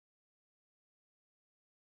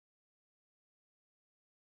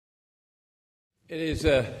It is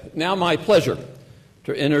now my pleasure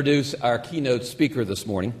to introduce our keynote speaker this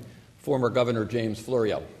morning, former Governor James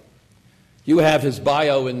Florio. You have his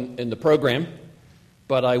bio in the program,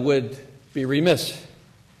 but I would be remiss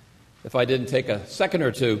if I didn't take a second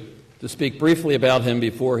or two to speak briefly about him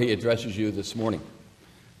before he addresses you this morning.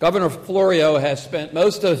 Governor Florio has spent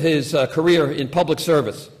most of his career in public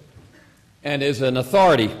service and is an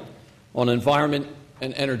authority on environment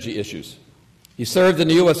and energy issues. He served in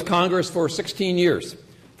the U.S. Congress for 16 years,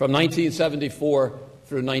 from 1974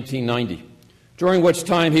 through 1990, during which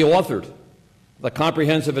time he authored the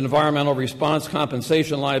Comprehensive Environmental Response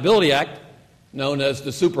Compensation Liability Act, known as the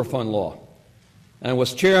Superfund Law, and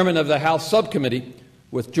was chairman of the House Subcommittee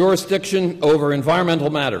with jurisdiction over environmental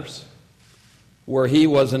matters, where he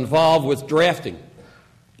was involved with drafting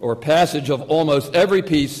or passage of almost every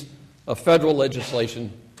piece of federal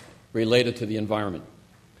legislation related to the environment.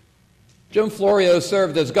 Jim Florio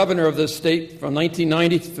served as governor of this state from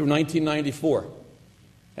 1990 through 1994.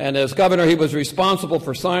 And as governor, he was responsible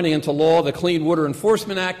for signing into law the Clean Water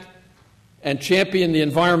Enforcement Act and championed the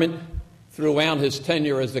environment throughout his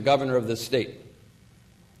tenure as the governor of this state.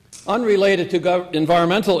 Unrelated to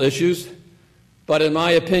environmental issues, but in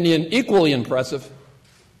my opinion equally impressive,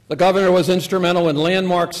 the governor was instrumental in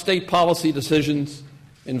landmark state policy decisions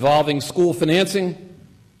involving school financing,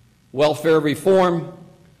 welfare reform,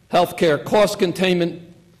 healthcare cost containment,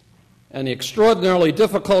 and the extraordinarily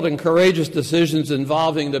difficult and courageous decisions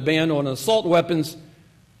involving the ban on assault weapons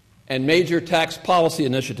and major tax policy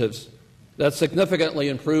initiatives that significantly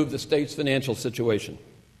improved the state's financial situation.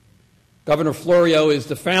 Governor Florio is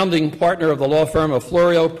the founding partner of the law firm of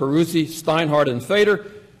Florio, Peruzzi, Steinhardt, and Fader,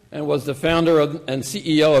 and was the founder and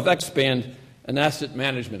CEO of Expand, an asset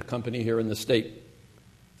management company here in the state.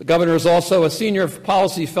 The governor is also a senior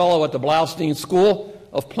policy fellow at the Blaustein School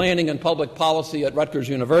of Planning and Public Policy at Rutgers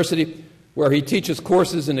University, where he teaches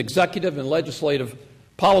courses in executive and legislative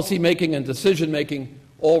policy making and decision making,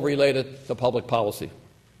 all related to public policy.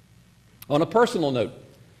 On a personal note,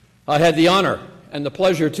 I had the honor and the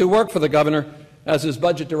pleasure to work for the governor as his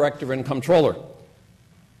budget director and comptroller.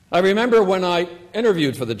 I remember when I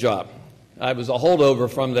interviewed for the job, I was a holdover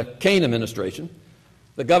from the Kane administration.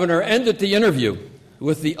 The governor ended the interview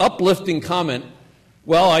with the uplifting comment,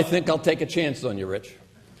 "Well, I think I'll take a chance on you, Rich."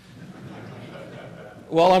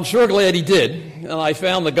 Well, I'm sure glad he did, and I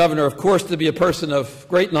found the governor, of course, to be a person of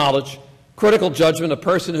great knowledge, critical judgment, a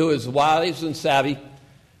person who is wise and savvy,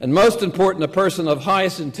 and most important, a person of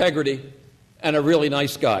highest integrity and a really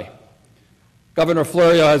nice guy. Governor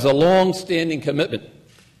Florio has a long-standing commitment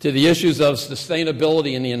to the issues of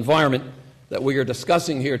sustainability and the environment that we are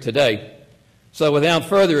discussing here today. So without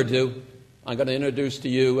further ado, I'm going to introduce to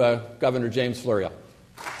you Governor James Florio.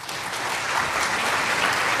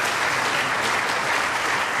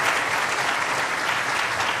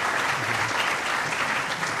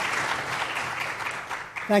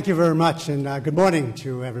 Thank you very much, and good morning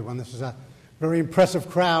to everyone. This is a very impressive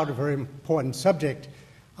crowd, a very important subject.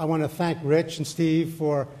 I want to thank Rich and Steve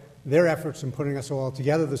for their efforts in putting us all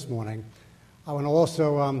together this morning. I want to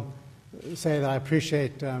also say that I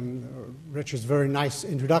appreciate Rich's very nice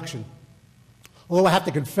introduction. Although I have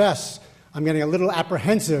to confess, I'm getting a little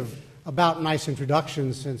apprehensive about nice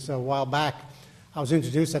introductions, since a while back I was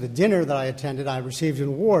introduced at a dinner that I attended. I received an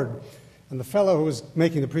award, and the fellow who was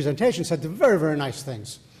making the presentation said very, very nice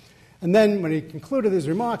things. And then when he concluded his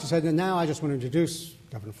remarks, he said, and now I just want to introduce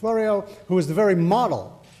Governor Florio, who is the very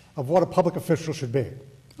model of what a public official should be.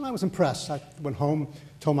 And I was impressed. I went home,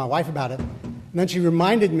 told my wife about it, and then she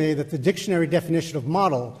reminded me that the dictionary definition of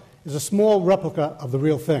model is a small replica of the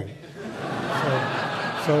real thing.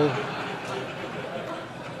 So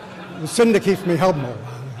the sin that keeps me humble.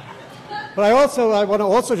 But I want to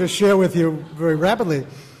also just share with you very rapidly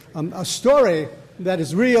a story that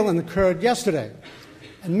is real and occurred yesterday.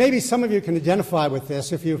 And maybe some of you can identify with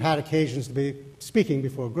this if you've had occasions to be speaking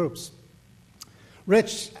before groups.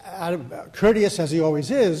 Rich, courteous as he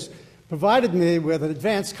always is, provided me with an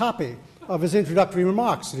advanced copy of his introductory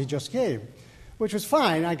remarks that he just gave, which was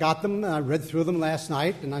fine. I got them, and I read through them last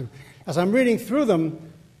night, and as I'm reading through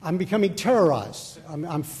them, I'm becoming terrorized.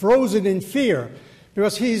 I'm frozen in fear,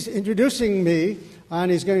 because he's introducing me, and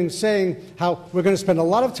he's saying how we're going to spend a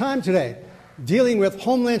lot of time today dealing with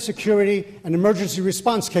Homeland Security and emergency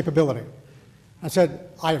response capability. I said,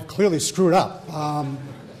 I have clearly screwed up.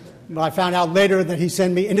 But I found out later that he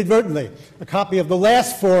sent me inadvertently a copy of the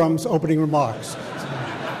last forum's opening remarks.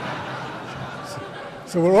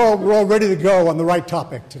 So we're all ready to go on the right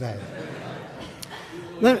topic today.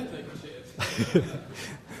 Let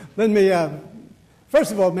me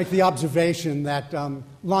first of all make the observation that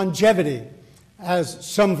longevity has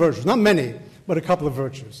some versions, not many, but a couple of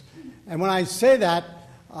virtues. And when I say that,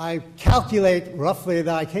 I calculate roughly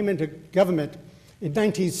that I came into government in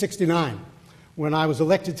 1969 when I was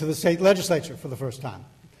elected to the state legislature for the first time.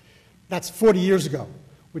 That's 40 years ago,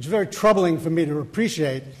 which is very troubling for me to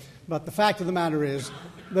appreciate, but the fact of the matter is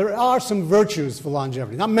there are some virtues for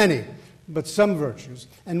longevity. Not many, but some virtues.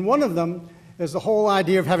 And one of them is the whole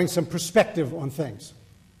idea of having some perspective on things.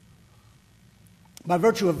 By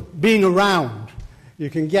virtue of being around, you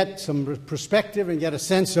can get some perspective and get a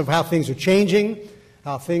sense of how things are changing,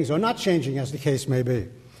 how things are not changing, as the case may be.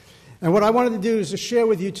 And what I wanted to do is to share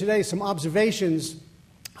with you today some observations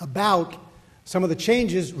about some of the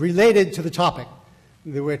changes related to the topic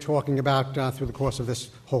that we're talking about through the course of this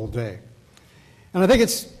whole day. And I think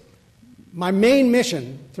it's my main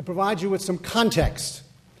mission to provide you with some context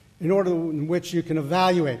in order in which you can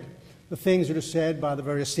evaluate the things that are said by the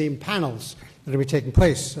very esteemed panels that will be taking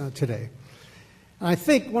place today. And I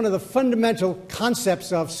think one of the fundamental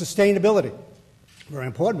concepts of sustainability, a very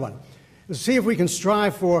important one, is to see if we can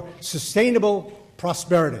strive for sustainable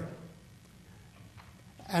prosperity.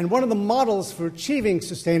 And one of the models for achieving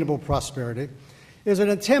sustainable prosperity is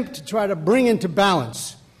an attempt to try to bring into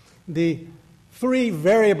balance the three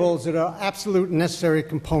variables that are absolute and necessary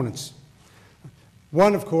components.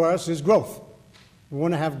 One, of course, is growth. We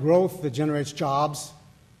want to have growth that generates jobs,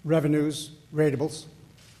 revenues, ratables.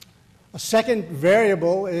 A second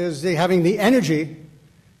variable is having the energy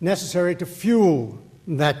necessary to fuel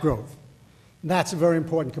that growth. That's a very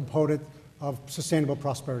important component of sustainable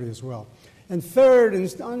prosperity as well. And third,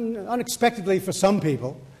 and unexpectedly for some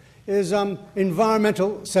people, is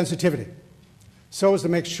environmental sensitivity, so as to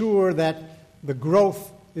make sure that the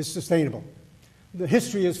growth is sustainable. The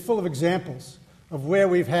history is full of examples of where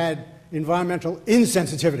we've had environmental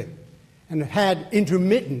insensitivity and had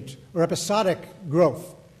intermittent or episodic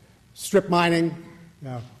growth. Strip mining,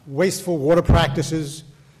 wasteful water practices,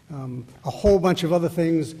 a whole bunch of other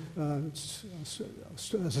things. As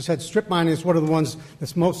I said, strip mining is one of the ones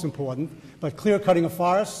that's most important, but clear-cutting of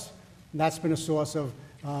forests, that's been a source of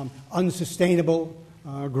unsustainable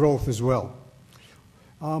growth as well.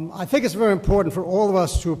 I think it's very important for all of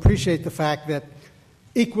us to appreciate the fact that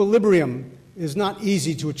equilibrium is not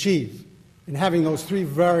easy to achieve in having those three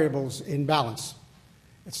variables in balance.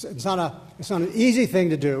 It's not an easy thing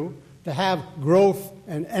to do, to have growth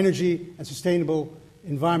and energy and sustainable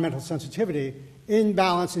environmental sensitivity in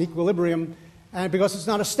balance and equilibrium, and because it's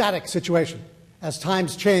not a static situation. As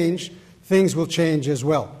times change, things will change as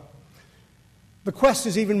well. The quest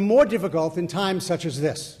is even more difficult in times such as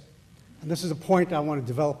this. And this is a point I want to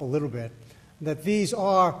develop a little bit, that these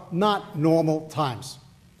are not normal times.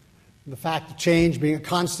 The fact of change being a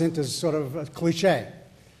constant is sort of a cliche.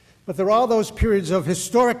 But there are those periods of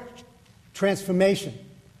historic transformation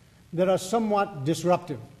that are somewhat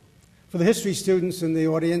disruptive. For the history students in the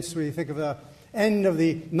audience, we think of the end of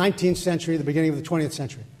the 19th century, the beginning of the 20th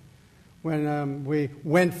century, when we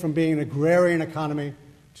went from being an agrarian economy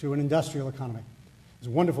to an industrial economy.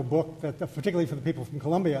 There's a wonderful book, that, particularly for the people from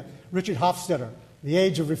Columbia, Richard Hofstadter, The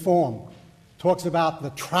Age of Reform, talks about the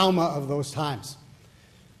trauma of those times.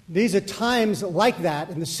 These are times like that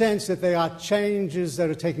in the sense that they are changes that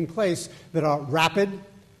are taking place that are rapid,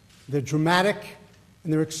 they're dramatic,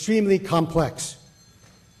 and they're extremely complex.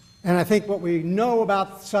 And I think what we know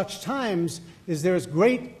about such times is there's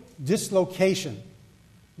great dislocation,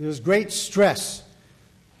 there's great stress,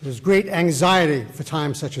 there's great anxiety for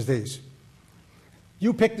times such as these.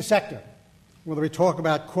 You pick the sector, whether we talk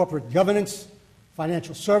about corporate governance,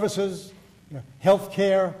 financial services,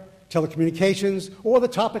 healthcare, telecommunications, or the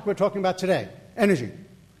topic we're talking about today, energy.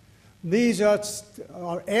 These are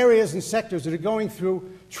areas and sectors that are going through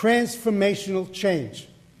transformational change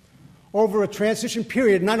over a transition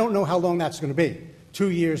period, and I don't know how long that's going to be, 2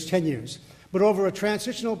 years, 10 years, but over a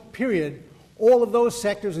transitional period, all of those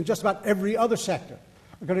sectors and just about every other sector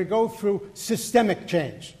are going to go through systemic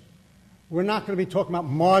change. We're not going to be talking about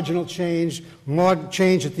marginal change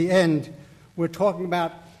at the end. We're talking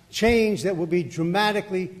about change that will be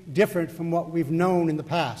dramatically different from what we've known in the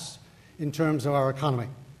past in terms of our economy.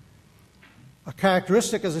 A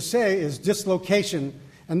characteristic, as I say, is dislocation,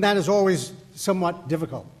 and that is always somewhat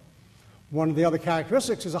difficult. One of the other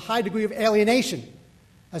characteristics is a high degree of alienation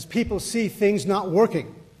as people see things not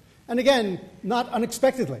working. And again, not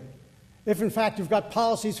unexpectedly. If in fact you've got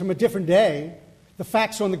policies from a different day, the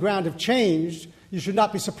facts on the ground have changed, you should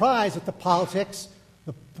not be surprised that the politics,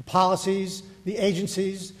 the policies, the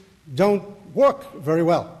agencies don't work very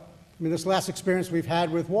well. I mean, this last experience we've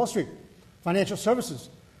had with Wall Street, financial services,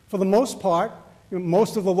 for the most part,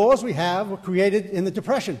 most of the laws we have were created in the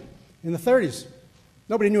Depression, in the 30s.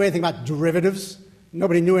 Nobody knew anything about derivatives.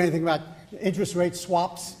 Nobody knew anything about interest rate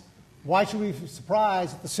swaps. Why should we be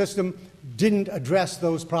surprised that the system didn't address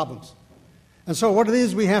those problems? And so what it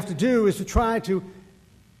is we have to do is to try to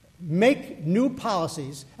make new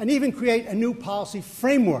policies and even create a new policy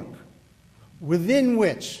framework within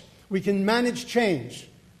which we can manage change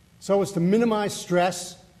so as to minimize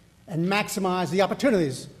stress and maximize the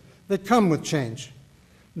opportunities that come with change.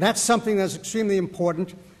 That's something that's extremely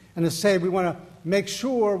important, and as I say, we want to make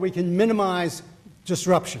sure we can minimize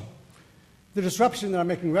disruption. The disruption that I'm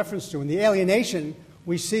making reference to and the alienation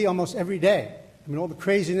we see almost every day. I mean, all the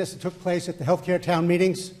craziness that took place at the healthcare town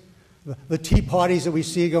meetings, the tea parties that we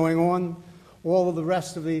see going on, all of the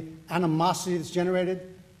rest of the animosity that's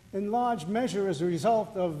generated, in large measure as a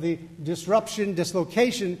result of the disruption,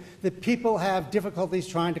 dislocation that people have difficulties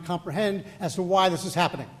trying to comprehend as to why this is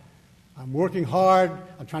happening. I'm working hard,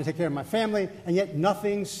 I'm trying to take care of my family, and yet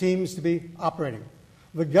nothing seems to be operating.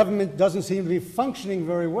 The government doesn't seem to be functioning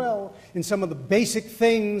very well in some of the basic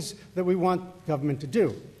things that we want government to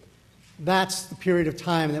do. That's the period of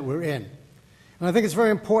time that we're in. And I think it's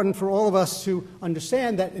very important for all of us to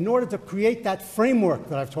understand that in order to create that framework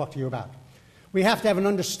that I've talked to you about, we have to have an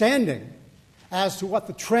understanding as to what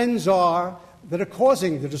the trends are that are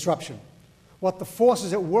causing the disruption, what the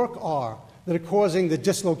forces at work are that are causing the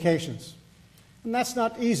dislocations. And that's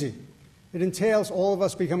not easy. It entails all of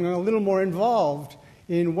us becoming a little more involved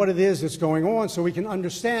in what it is that's going on so we can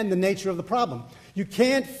understand the nature of the problem. You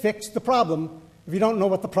can't fix the problem if you don't know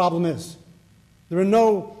what the problem is. There are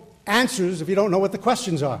no answers if you don't know what the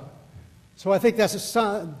questions are. So I think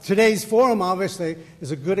today's forum, obviously, is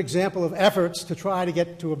a good example of efforts to try to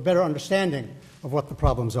get to a better understanding of what the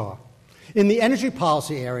problems are. In the energy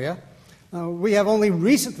policy area, we have only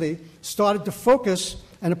recently started to focus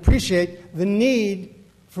and appreciate the need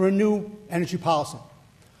for a new energy policy.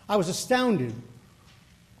 I was astounded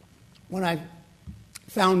when I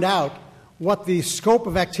found out what the scope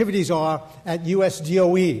of activities are at US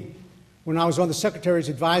DOE when I was on the Secretary's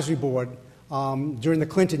Advisory Board during the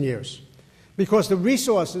Clinton years, because the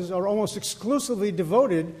resources are almost exclusively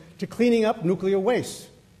devoted to cleaning up nuclear waste.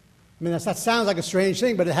 I mean, that sounds like a strange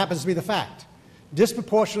thing, but it happens to be the fact.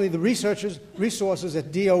 Disproportionately, the resources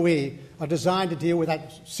at DOE are designed to deal with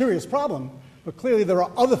that serious problem, but clearly there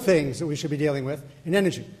are other things that we should be dealing with in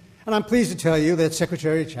energy. And I'm pleased to tell you that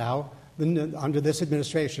Secretary Chow, under this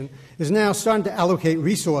administration, is now starting to allocate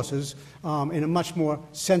resources in a much more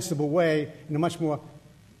sensible way, in a much more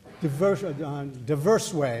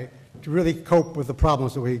diverse way to really cope with the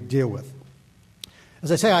problems that we deal with.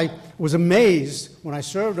 As I say, I was amazed when I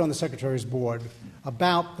served on the Secretary's Board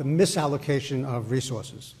about the misallocation of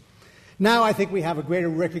resources. Now I think we have a greater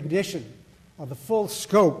recognition of the full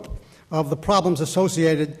scope of the problems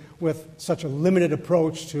associated with such a limited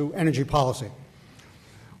approach to energy policy.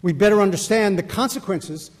 We better understand the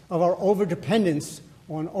consequences of our overdependence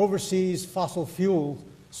on overseas fossil fuel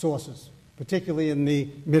sources, particularly in the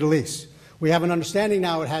Middle East. We have an understanding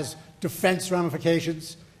now it has defense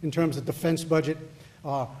ramifications in terms of defense budget,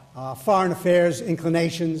 foreign affairs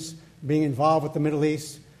inclinations being involved with the Middle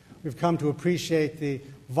East. We've come to appreciate the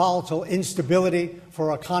volatile instability for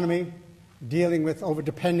our economy, dealing with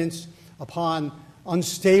overdependence upon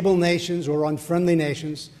unstable nations or unfriendly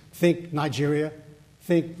nations. Think Nigeria,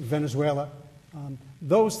 think Venezuela.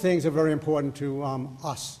 Those things are very important to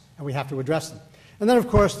us, and we have to address them. And then, of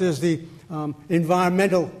course, there's the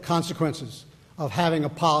environmental consequences of having a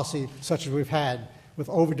policy such as we've had with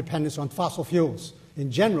overdependence on fossil fuels in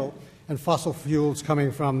general and fossil fuels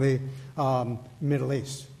coming from the Middle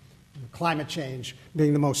East. Climate change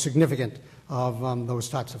being the most significant of those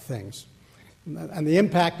types of things. And the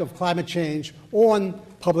impact of climate change on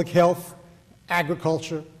public health,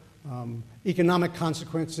 agriculture, economic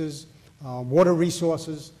consequences, water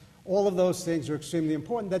resources, all of those things are extremely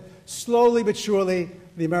important that slowly but surely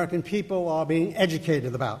the American people are being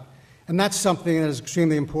educated about. And that's something that is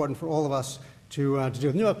extremely important for all of us to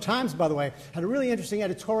do. The New York Times, by the way, had a really interesting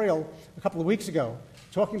editorial a couple of weeks ago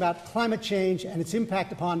talking about climate change and its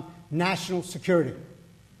impact upon national security.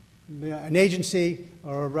 An agency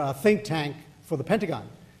or a think tank for the Pentagon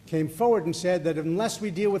came forward and said that unless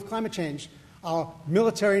we deal with climate change, our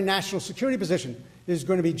military national security position is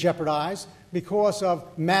going to be jeopardized because of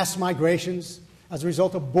mass migrations as a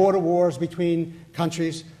result of border wars between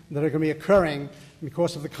countries that are going to be occurring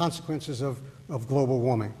because of the consequences of global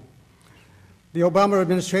warming. The Obama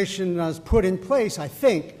administration has put in place, I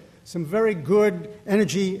think, some very good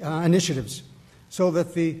energy initiatives so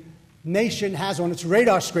that the nation has on its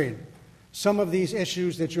radar screen some of these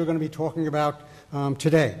issues that you're going to be talking about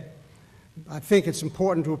today. I think it's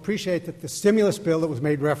important to appreciate that the stimulus bill that was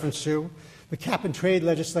made reference to, the cap-and-trade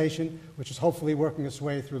legislation, which is hopefully working its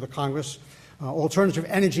way through the Congress, alternative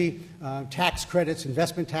energy tax credits,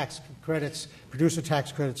 investment tax credits, producer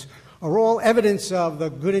tax credits, are all evidence of the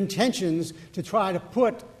good intentions to try to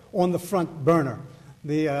put on the front burner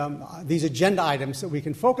these agenda items that we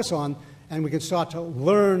can focus on, and we can start to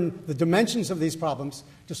learn the dimensions of these problems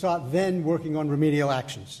to start then working on remedial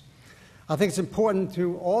actions. I think it's important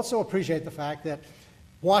to also appreciate the fact that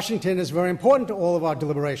Washington is very important to all of our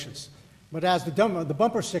deliberations. But as the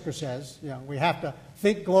bumper sticker says, we have to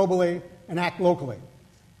think globally and act locally.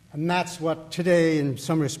 And that's what today, in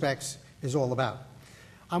some respects, is all about.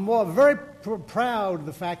 I'm very proud of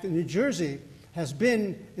the fact that New Jersey has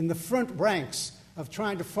been in the front ranks of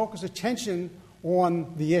trying to focus attention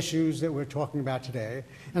on the issues that we're talking about today.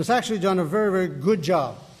 And it's actually done a very, very good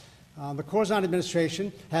job. The Corzine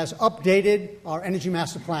administration has updated our Energy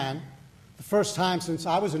Master Plan, the first time since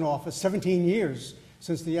I was in office, 17 years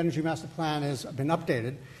since the Energy Master Plan has been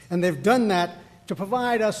updated. And they've done that to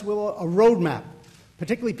provide us with a roadmap,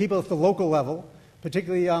 particularly people at the local level,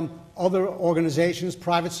 particularly other organizations,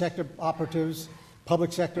 private sector operatives,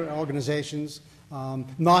 public sector organizations,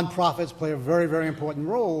 nonprofits play a very, very important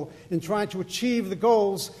role in trying to achieve the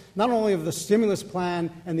goals not only of the stimulus plan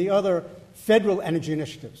and the other federal energy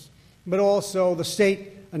initiatives, but also the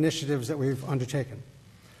state initiatives that we've undertaken.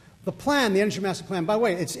 The plan, the Energy Master Plan, by the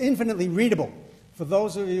way, it's infinitely readable. For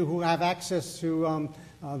those of you who have access to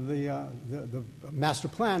the master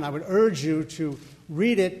plan, I would urge you to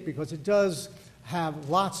read it because it does have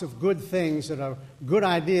lots of good things that are good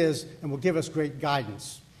ideas and will give us great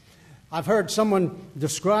guidance. I've heard someone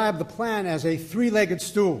describe the plan as a three-legged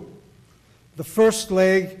stool. The first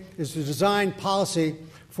leg is to design policy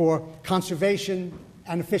for conservation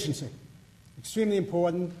and efficiency. Extremely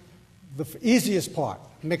important. The easiest part,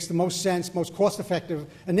 makes the most sense, most cost-effective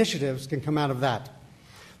initiatives can come out of that.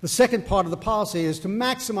 The second part of the policy is to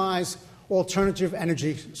maximize alternative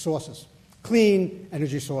energy sources, clean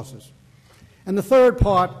energy sources. And the third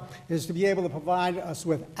part is to be able to provide us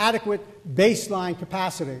with adequate baseline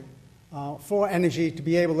capacity for energy to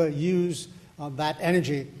be able to use that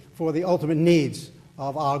energy for the ultimate needs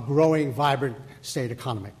of our growing, vibrant state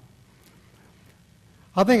economy.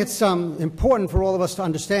 I think it's important for all of us to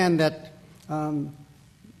understand that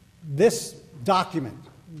this document,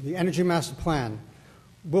 the Energy Master Plan,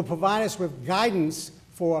 will provide us with guidance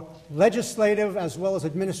for legislative as well as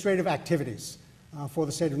administrative activities for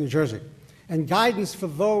the state of New Jersey, and guidance for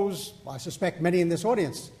those, I suspect many in this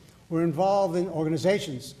audience, who are involved in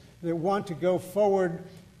organizations that want to go forward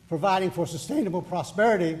providing for sustainable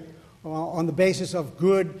prosperity on the basis of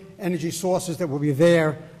good energy sources that will be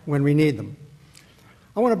there when we need them.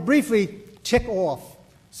 I want to briefly tick off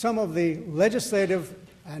some of the legislative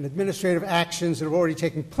and administrative actions that have already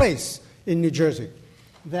taken place in New Jersey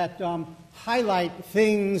that highlight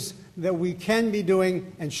things that we can be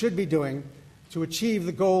doing and should be doing to achieve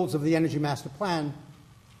the goals of the Energy Master Plan,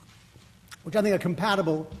 which I think are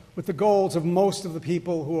compatible with the goals of most of the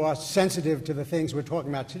people who are sensitive to the things we're talking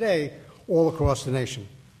about today all across the nation.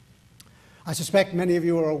 I suspect many of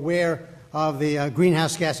you are aware of the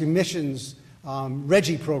greenhouse gas emissions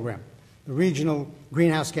RGGI program, the Regional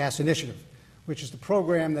Greenhouse Gas Initiative, which is the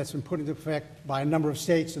program that's been put into effect by a number of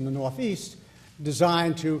states in the Northeast,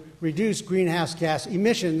 designed to reduce greenhouse gas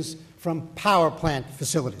emissions from power plant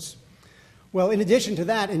facilities. Well, in addition to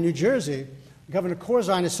that, in New Jersey, Governor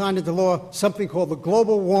Corzine has signed into law something called the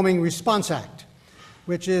Global Warming Response Act,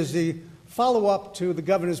 which is the follow-up to the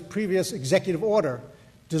governor's previous executive order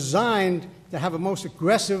designed to have the most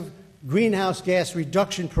aggressive greenhouse gas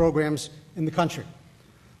reduction programs in the country.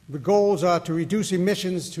 The goals are to reduce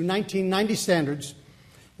emissions to 1990 standards,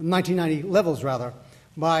 1990 levels rather,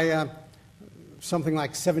 by something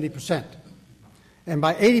like 70%. And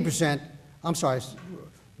by 80%,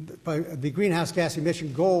 by the greenhouse gas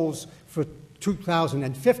emission goals for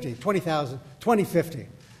 2050 is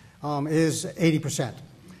 80%.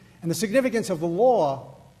 And the significance of the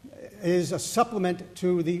law is a supplement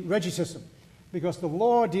to the RGGI system, because the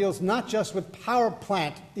law deals not just with power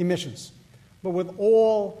plant emissions, but with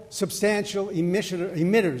all substantial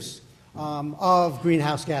emitters of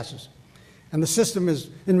greenhouse gases. And the system is,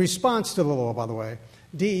 in response to the law, by the way,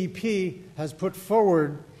 DEP has put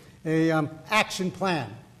forward an action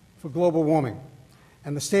plan for global warming.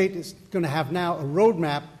 And the state is going to have now a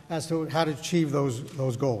roadmap as to how to achieve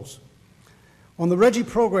those goals. On the RGGI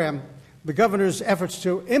program, the governor's efforts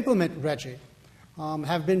to implement RGGI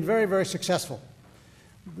have been very, very successful.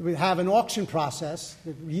 We have an auction process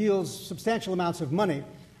that yields substantial amounts of money.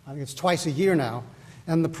 I think it's twice a year now.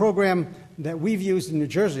 And the program that we've used in New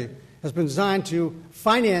Jersey has been designed to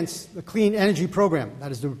finance the clean energy program.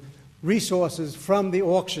 That is to resources from the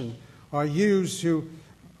auction are used to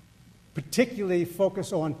particularly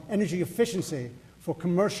focus on energy efficiency for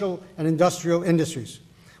commercial and industrial industries.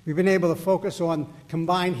 We've been able to focus on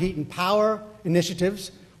combined heat and power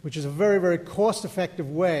initiatives, which is a very, very cost-effective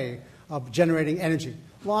way of generating energy,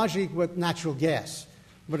 largely with natural gas.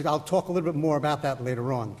 But I'll talk a little bit more about that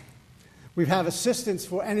later on. We have assistance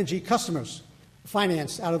for energy customers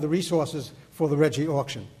financed out of the resources for the RGGI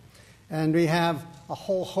auction. And we have a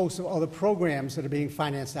whole host of other programs that are being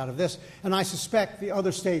financed out of this. And I suspect the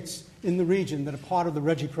other states in the region that are part of the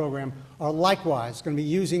RGGI program are likewise going to be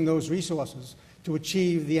using those resources to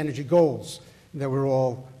achieve the energy goals that we're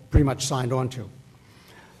all pretty much signed on to.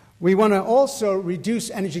 We want to also reduce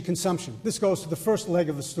energy consumption. This goes to the first leg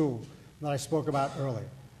of the stool that I spoke about earlier,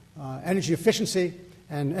 energy efficiency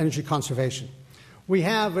and energy conservation. We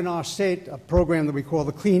have in our state a program that we call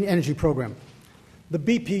the Clean Energy Program. The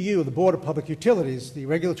BPU, the Board of Public Utilities, the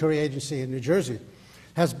regulatory agency in New Jersey,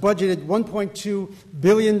 has budgeted $1.2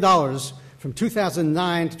 billion from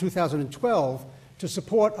 2009 to 2012 to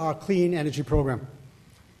support our clean energy program.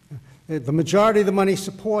 The majority of the money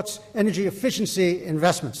supports energy efficiency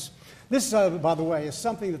investments. This, by the way, is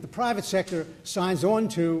something that the private sector signs on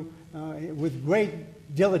to with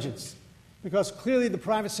great diligence, because clearly the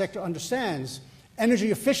private sector understands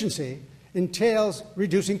energy efficiency entails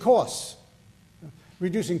reducing costs.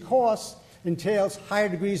 Reducing costs entails higher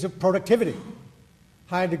degrees of productivity.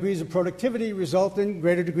 Higher degrees of productivity result in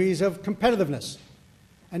greater degrees of competitiveness.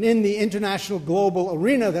 And in the international global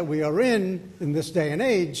arena that we are in this day and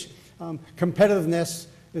age, competitiveness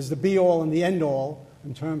is the be-all and the end-all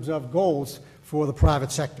in terms of goals for the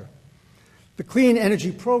private sector. The Clean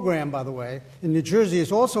Energy Program, by the way, in New Jersey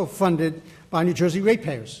is also funded by New Jersey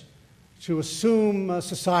ratepayers to assume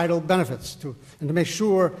societal benefits and to make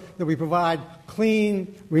sure that we provide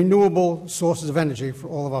clean, renewable sources of energy for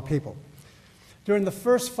all of our people. During the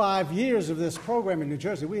first 5 years of this program in New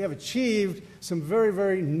Jersey, we have achieved some very,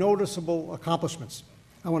 very noticeable accomplishments.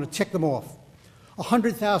 I want to tick them off.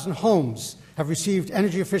 100,000 homes have received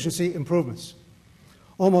energy efficiency improvements.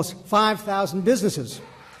 Almost 5,000 businesses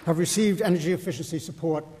have received energy efficiency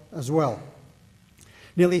support as well.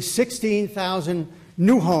 Nearly 16,000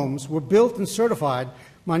 new homes were built and certified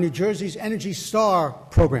by New Jersey's Energy Star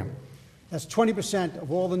program. That's 20%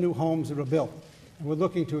 of all the new homes that are built, and we're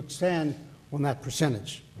looking to expand on that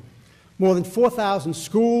percentage. More than 4,000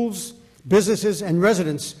 schools, businesses, and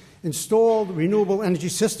residents installed renewable energy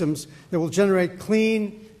systems that will generate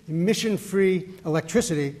clean, emission-free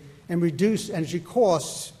electricity and reduce energy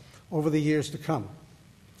costs over the years to come.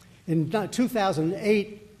 In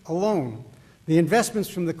 2008 alone, the investments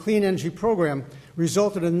from the Clean Energy Program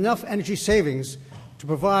resulted in enough energy savings to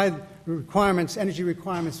provide energy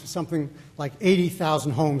requirements for something like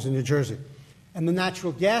 80,000 homes in New Jersey, and the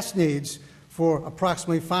natural gas needs for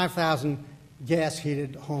approximately 5,000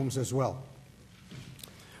 gas-heated homes as well.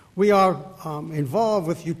 We are involved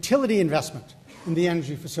with utility investment in the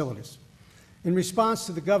energy facilities. In response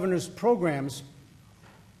to the governor's programs,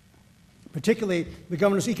 particularly the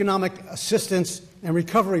governor's Economic Assistance and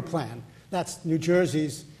Recovery Plan, that's New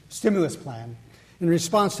Jersey's stimulus plan. In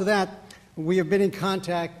response to that, we have been in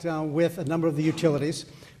contact with a number of the utilities,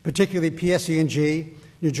 particularly PSE&G,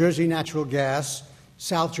 New Jersey Natural Gas,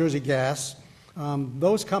 South Jersey Gas.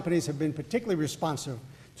 Those companies have been particularly responsive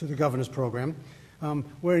to the governor's program,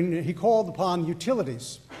 where he called upon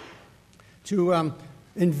utilities to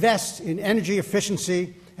invest in energy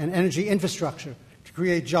efficiency and energy infrastructure to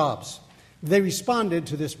create jobs. They responded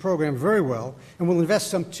to this program very well and will invest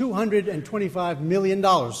some $225 million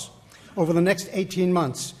over the next 18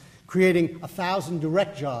 months, creating 1,000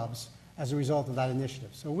 direct jobs as a result of that initiative.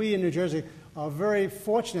 So we in New Jersey are very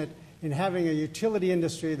fortunate in having a utility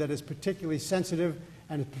industry that is particularly sensitive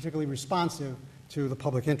and is particularly responsive to the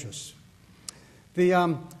public interest.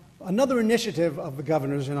 Another initiative of the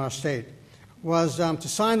governors in our state was to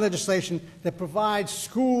sign legislation that provides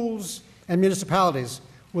schools and municipalities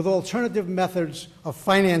with alternative methods of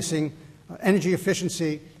financing energy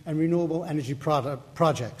efficiency and renewable energy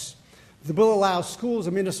projects. The bill allows schools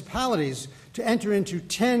and municipalities to enter into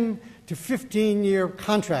 10 to 15-year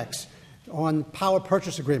contracts on power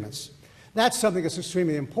purchase agreements. That's something that's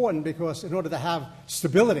extremely important because in order to have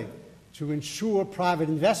stability, to ensure private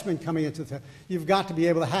investment coming into you've got to be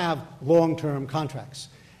able to have long-term contracts.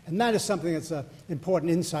 And that is something that's an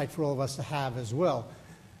important insight for all of us to have as well.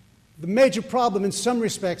 The major problem in some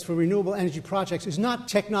respects for renewable energy projects is not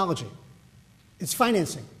technology. It's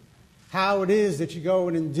financing. How it is that you go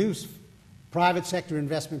and induce private sector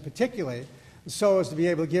investment particularly so as to be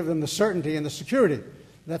able to give them the certainty and the security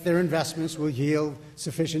that their investments will yield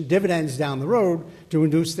sufficient dividends down the road to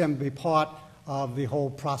induce them to be part of the whole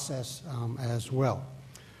process as well.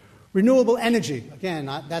 Renewable energy, again,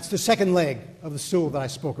 that's the second leg of the stool that I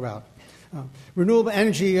spoke about. Renewable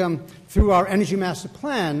energy, through our Energy Master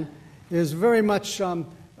Plan, is very much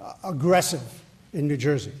aggressive in New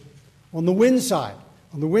Jersey. On the wind side,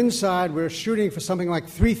 we're shooting for something like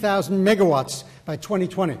 3,000 megawatts by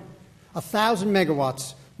 2020, 1,000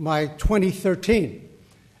 megawatts by 2013.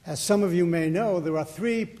 As some of you may know, there are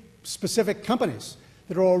 3 specific companies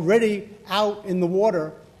that are already out in the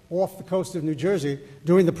water off the coast of New Jersey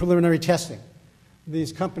doing the preliminary testing.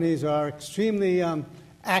 These companies are extremely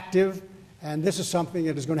active, and this is something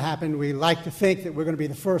that is going to happen. We like to think that we're going to be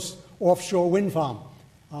the first offshore wind farm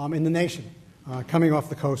in the nation coming off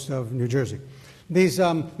the coast of New Jersey. These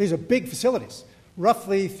are big facilities,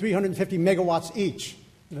 roughly 350 megawatts each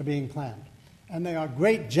that are being planned. And they are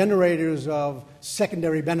great generators of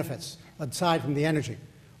secondary benefits aside from the energy.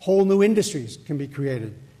 Whole new industries can be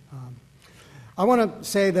created. I want to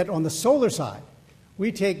say that on the solar side,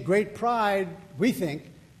 we take great pride, we think,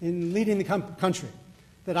 in leading the country.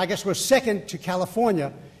 That I guess we're second to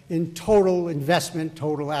California in total investment,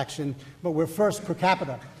 total action, but we're first per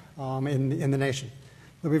capita in the nation.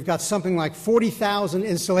 That we've got something like 40,000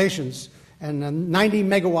 installations and 90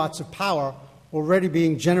 megawatts of power already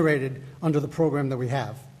being generated under the program that we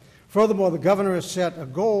have. Furthermore, the governor has set a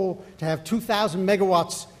goal to have 2,000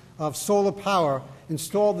 megawatts of solar power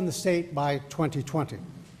installed in the state by 2020.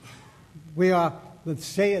 We are the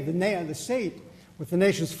state with the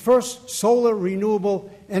nation's first solar renewable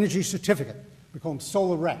energy certificate. We call them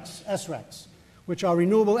solar RECs, SRECs, which are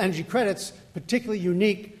renewable energy credits particularly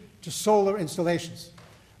unique to solar installations.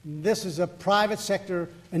 This is a private sector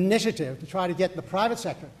initiative to try to get the private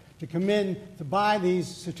sector to come in to buy these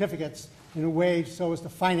certificates in a way so as to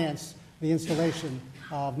finance the installation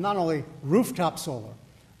of not only rooftop solar,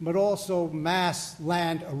 but also mass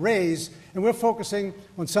land arrays. And we're focusing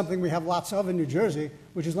on something we have lots of in New Jersey,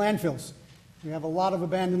 which is landfills. We have a lot of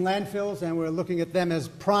abandoned landfills, and we're looking at them as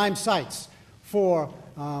prime sites for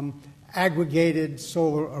aggregated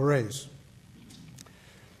solar arrays.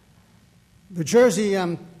 New Jersey,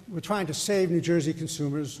 we're trying to save New Jersey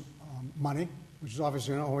consumers money, which is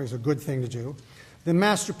obviously always a good thing to do. The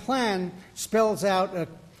master plan spells out a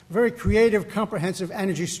very creative, comprehensive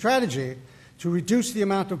energy strategy to reduce the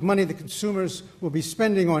amount of money the consumers will be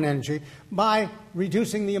spending on energy by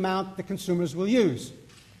reducing the amount the consumers will use.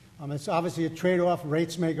 It's obviously a trade-off.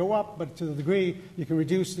 Rates may go up, but to the degree you can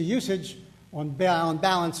reduce the usage, on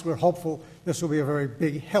balance, we're hopeful this will be a very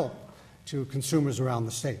big help to consumers around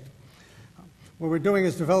the state. What we're doing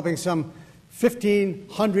is developing some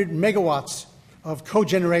 1,500 megawatts of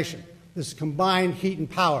cogeneration. This is combined heat and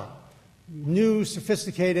power, new,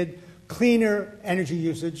 sophisticated, cleaner energy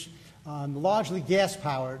usage, largely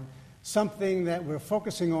gas-powered, something that we're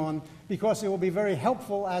focusing on because it will be very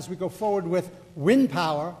helpful as we go forward with wind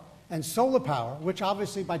power and solar power, which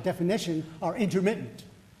obviously by definition are intermittent.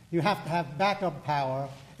 You have to have backup power,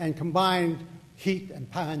 and combined heat and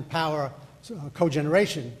power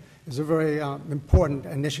cogeneration is a very important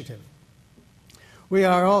initiative. We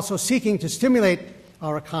are also seeking to stimulate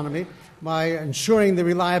our economy by ensuring the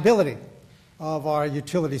reliability of our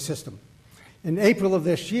utility system. In April of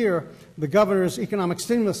this year, the governor's economic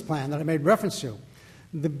stimulus plan that I made reference to,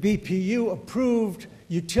 the BPU approved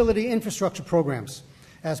utility infrastructure programs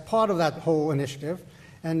as part of that whole initiative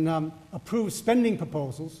and approved spending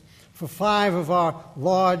proposals for 5 of our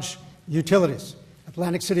large utilities: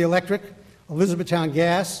 Atlantic City Electric, Elizabethtown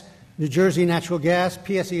Gas, New Jersey Natural Gas,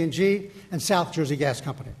 PSE&G, and South Jersey Gas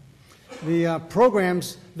Company. The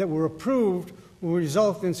programs that were approved will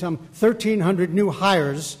result in some 1,300 new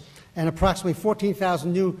hires and approximately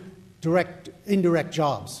 14,000 new indirect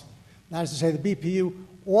jobs. That is to say, the BPU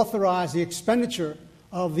authorized the expenditure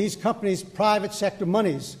of these companies' private sector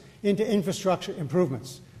monies into infrastructure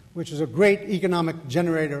improvements, which is a great economic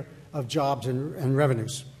generator of jobs and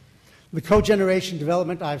revenues. The cogeneration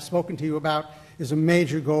development I've spoken to you about is a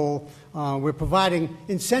major goal. We're providing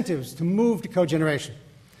incentives to move to cogeneration.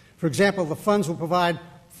 For example, the funds will provide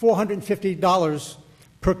 $450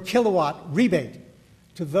 per kilowatt rebate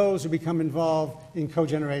to those who become involved in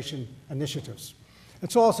cogeneration initiatives.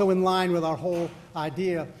 It's also in line with our whole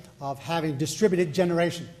idea of having distributed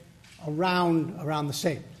generation around the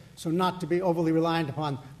state, so not to be overly reliant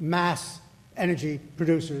upon mass energy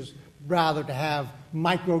producers, rather to have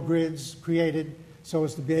microgrids created so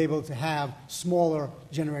as to be able to have smaller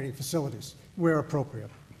generating facilities where appropriate.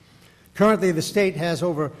 Currently, the state has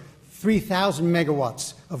over 3,000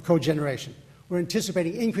 megawatts of cogeneration. We're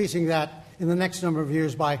anticipating increasing that in the next number of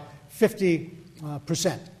years by 50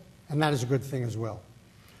 and that is a good thing as well.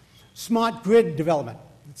 Smart grid development,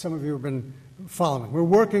 that some of you have been following. We're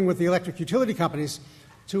working with the electric utility companies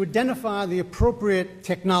to identify the appropriate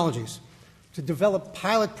technologies, to develop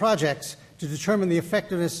pilot projects to determine the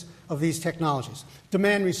effectiveness of these technologies.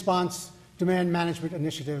 Demand response, demand management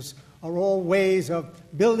initiatives are all ways of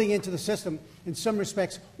building into the system, in some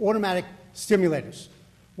respects, automatic stimulators.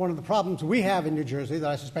 One of the problems we have in New Jersey, that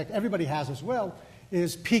I suspect everybody has as well,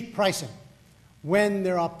 is peak pricing. When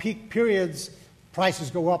there are peak periods, prices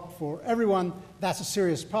go up for everyone. That's a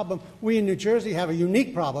serious problem. We in New Jersey have a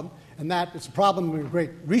unique problem, and that it's a problem with a great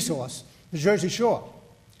resource, the Jersey Shore.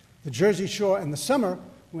 The Jersey Shore in the summer,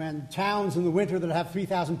 when towns in the winter that have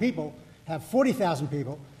 3,000 people have 40,000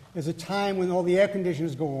 people, is a time when all the air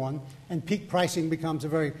conditioners go on and peak pricing becomes a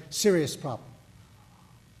very serious problem.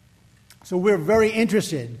 So we're very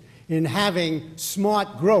interested in having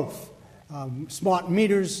smart growth, smart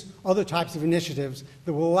meters, other types of initiatives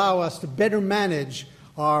that will allow us to better manage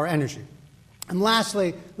our energy. And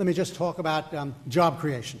lastly, let me just talk about job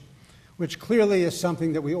creation, which clearly is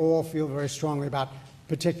something that we all feel very strongly about,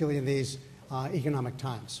 particularly in these economic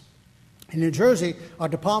times. In New Jersey, our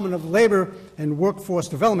Department of Labor and Workforce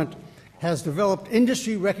Development has developed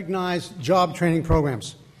industry-recognized job training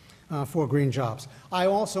programs for green jobs. I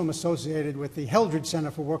also am associated with the Heldred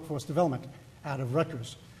Center for Workforce Development out of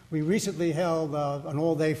Rutgers. We recently held an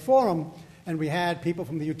all-day forum, and we had people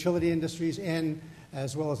from the utility industries in,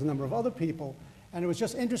 as well as a number of other people, and it was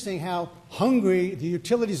just interesting how hungry the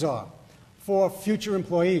utilities are for future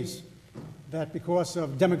employees, that because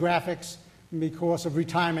of demographics, because of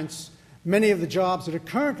retirements, many of the jobs that are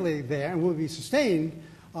currently there and will be sustained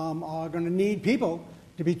are going to need people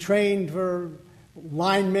to be trained for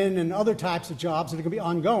linemen and other types of jobs that are going to be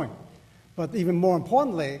ongoing. But even more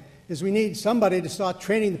importantly is we need somebody to start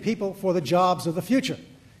training the people for the jobs of the future.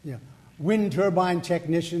 You know, wind turbine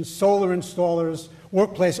technicians, solar installers,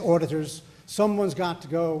 workplace auditors. Someone's got to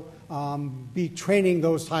go be training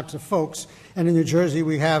those types of folks. And in New Jersey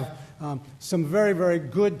we have some very, very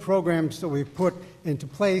good programs that we've put into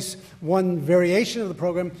place. One variation of the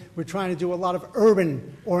program, we're trying to do a lot of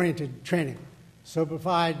urban-oriented training. So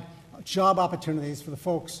provide job opportunities for the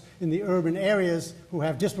folks in the urban areas who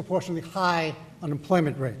have disproportionately high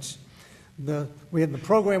unemployment rates. We have the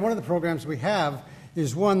program, one of the programs we have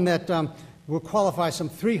is one that will qualify some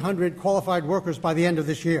 300 qualified workers by the end of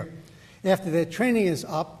this year. After their training is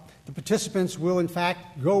up, the participants will in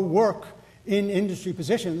fact go work in industry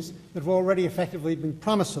positions that have already effectively been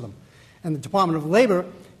promised to them. And the Department of Labor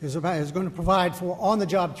is going to provide for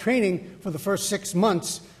on-the-job training for the first 6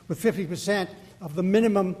 months with 50% of the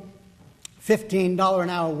minimum $15 an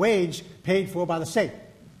hour wage paid for by the state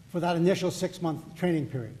for that initial 6-month training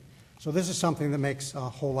period. So this is something that makes a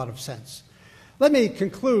whole lot of sense. Let me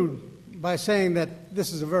conclude by saying that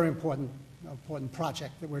this is a very important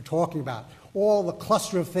project that we're talking about. All the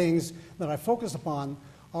cluster of things that I focus upon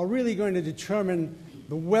are really going to determine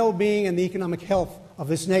the well-being and the economic health of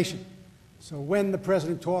this nation. So when the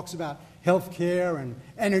President talks about health care and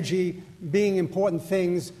energy being important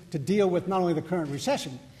things to deal with not only the current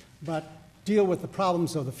recession, but deal with the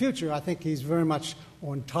problems of the future, I think he's very much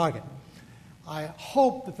on target. I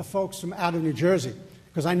hope that the folks from out of New Jersey,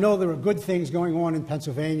 because I know there are good things going on in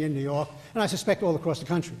Pennsylvania, New York, and I suspect all across the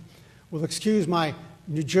country, will excuse my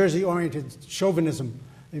New Jersey-oriented chauvinism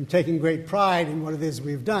in taking great pride in what it is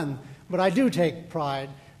we've done. But I do take pride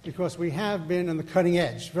because we have been on the cutting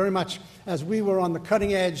edge, very much as we were on the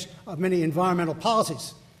cutting edge of many environmental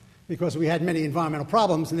policies, because we had many environmental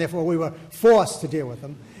problems, and therefore we were forced to deal with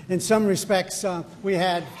them. In some respects, we've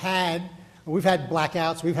had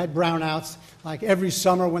blackouts, we've had brownouts. Like every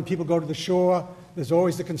summer when people go to the shore, there's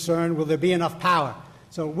always the concern, will there be enough power?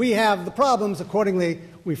 So we have the problems. Accordingly,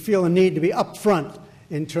 we feel a need to be up front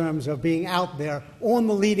in terms of being out there on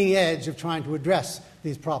the leading edge of trying to address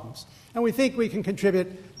these problems. And we think we can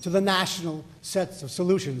contribute to the national sets of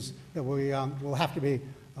solutions that will have to be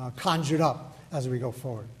conjured up as we go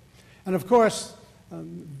forward. And of course,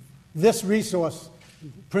 this resource,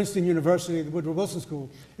 Princeton University, the Woodrow Wilson School,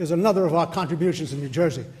 is another of our contributions in New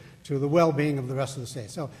Jersey to the well-being of the rest of the state.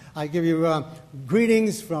 So I give you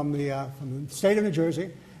greetings from the state of New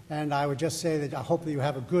Jersey, and I would just say that I hope that you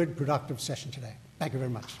have a good, productive session today. Thank you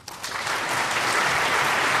very much.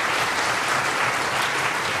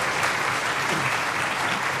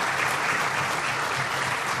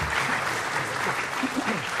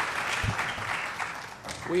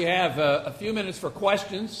 We have a few minutes for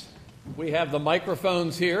questions. We have the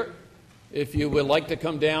microphones here. If you would like to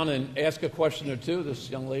come down and ask a question or two, this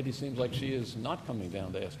young lady seems like she is not coming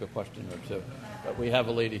down to ask a question or two, but we have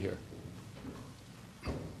a lady here.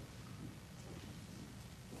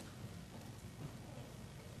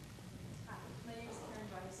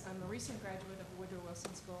 recent graduate of Woodrow Wilson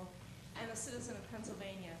School and a citizen of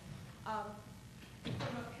Pennsylvania. From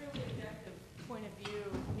a purely objective point of view,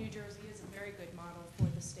 New Jersey is a very good model for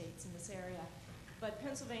the states in this area. But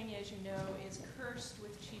Pennsylvania, as you know, is cursed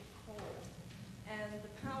with cheap coal. And the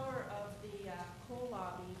power of the coal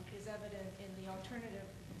lobby is evident in the alternative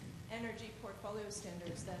energy portfolio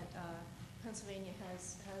standards that Pennsylvania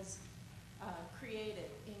has created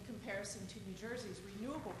in comparison to New Jersey's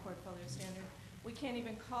renewable portfolio standard. We can't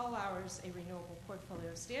even call ours a renewable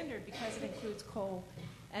portfolio standard because it includes coal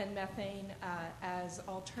and methane as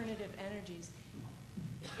alternative energies.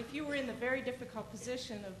 If you were in the very difficult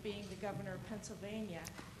position of being the governor of Pennsylvania,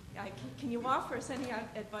 can you offer us any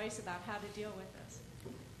advice about how to deal with this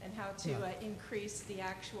and how to increase the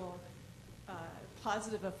actual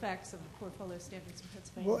positive effects of the portfolio standards in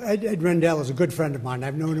Pennsylvania? Well, Ed Rendell is a good friend of mine.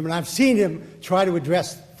 I've known him, and I've seen him try to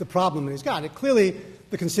address the problem that he's got. Clearly,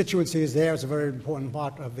 the constituency is there. It's a very important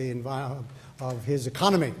part of of his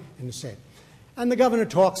economy in the state. And the governor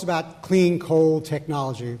talks about clean coal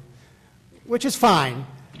technology, which is fine.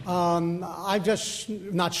 I'm just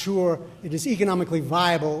not sure it is economically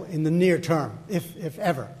viable in the near term, if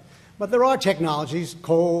ever. But there are technologies,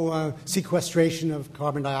 coal sequestration of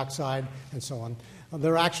carbon dioxide and so on.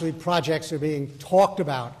 There are actually projects that are being talked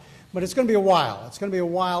about, but it's going to be a while. It's going to be a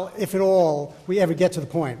while, if at all, we ever get to the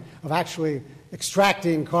point of actually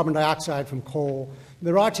extracting carbon dioxide from coal.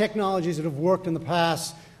 There are technologies that have worked in the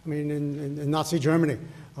past. I mean, in Nazi Germany,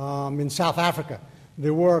 in South Africa,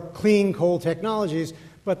 there were clean coal technologies,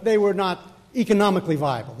 but they were not economically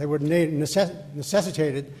viable. They were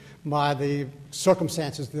necessitated by the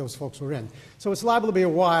circumstances those folks were in. So it's liable to be a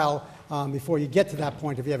while before you get to that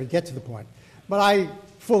point, if you ever get to the point. But I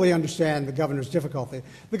fully understand the governor's difficulty.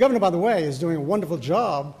 The governor, by the way, is doing a wonderful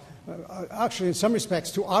job, actually in some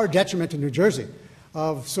respects to our detriment in New Jersey,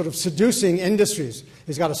 of sort of seducing industries.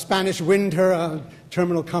 He's got a Spanish wind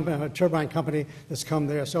turbine company that's come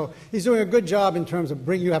there. So he's doing a good job in terms of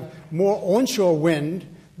you have more onshore wind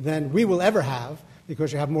than we will ever have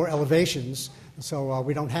because you have more elevations. So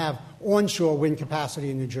we don't have onshore wind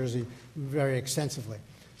capacity in New Jersey very extensively.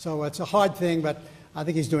 So it's a hard thing, but I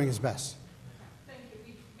think he's doing his best. Thank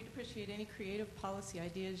you. We'd appreciate any creative policy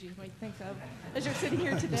ideas you might think of as you're sitting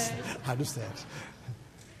here today. I understand.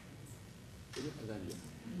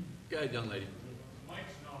 Go ahead, young lady. The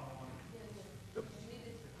mic's not on. The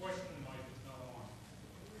question mic is not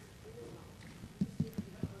on.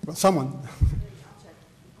 Well, someone.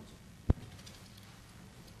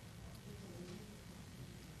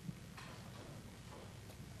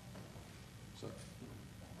 Sorry.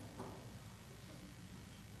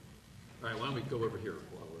 All right, why don't we go over here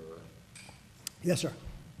while we're... Yes, sir.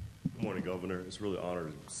 Good morning, Governor. It's really an honor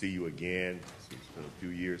to see you again. It's been a few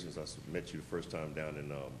years since I met you the first time down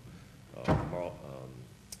in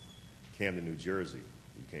Camden, New Jersey.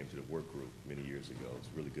 You came to the work group many years ago. It's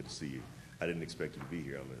really good to see you. I didn't expect you to be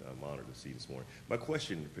here. I'm honored to see you this morning. My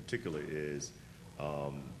question in particular is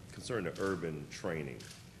concerning the urban training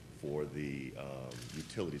for the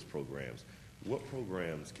utilities programs. What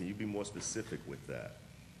programs, can you be more specific with that?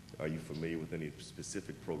 Are you familiar with any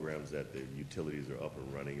specific programs that the utilities are up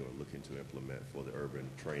and running or looking to implement for the urban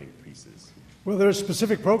training pieces? Well, there are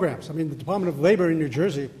specific programs. I mean, the Department of Labor in New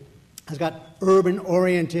Jersey has got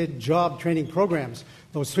urban-oriented job training programs.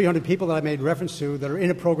 Those 300 people that I made reference to that are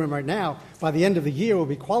in a program right now, by the end of the year will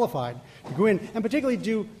be qualified to go in and particularly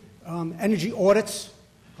do energy audits,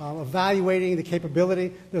 evaluating the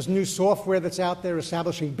capability. There's new software that's out there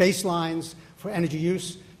establishing baselines for energy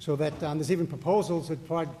use, so that there's even proposals that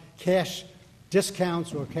provide cash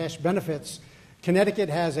discounts or cash benefits. Connecticut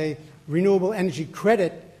has a renewable energy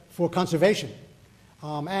credit for conservation.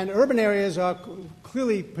 And urban areas are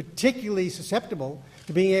clearly particularly susceptible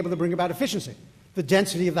to being able to bring about efficiency. The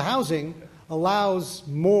density of the housing allows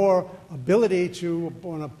more ability to,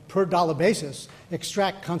 on a per dollar basis,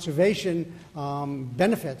 extract conservation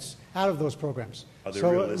benefits out of those programs. Are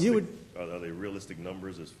they realistic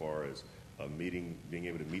numbers as far as being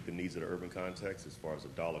able to meet the needs of the urban context as far as the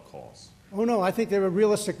dollar costs? Oh, no, I think there are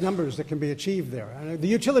realistic numbers that can be achieved there. And the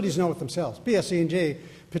utilities know it themselves. PSE&G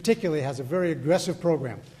particularly has a very aggressive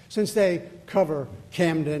program. Since they cover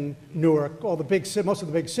Camden, Newark, most of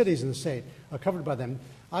the big cities in the state are covered by them,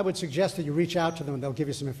 I would suggest that you reach out to them and they'll give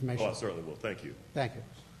you some information. Oh, I certainly will. Thank you. Thank you.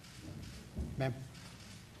 Ma'am?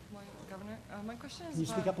 Governor, my question is Can you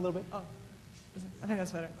speak up a little bit? Oh, I think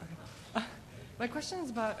that's better. Okay. My question is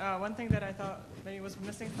about one thing that I thought maybe was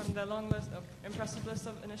missing from the long list of impressive list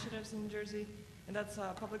of initiatives in New Jersey, and that's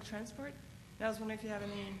public transport. And I was wondering if you have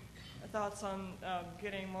any thoughts on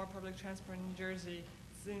getting more public transport in New Jersey.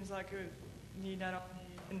 It seems like it would need not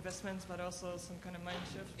only investments, but also some kind of mind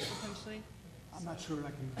shift potentially. I'm not sure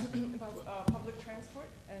I can. About public transport.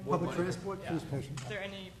 And Public transport, transportation. Is there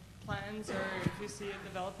any plans, or if you see it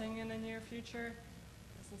developing in the near future,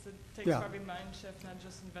 since it takes probably mind shift, not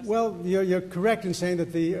just investment? Well, you're correct in saying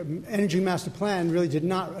that the Energy Master Plan really did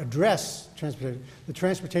not address transportation. The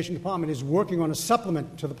Transportation Department is working on a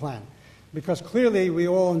supplement to the plan, because clearly we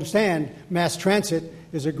all understand mass transit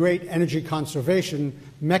is a great energy conservation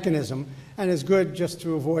mechanism and is good just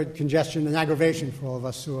to avoid congestion and aggravation for all of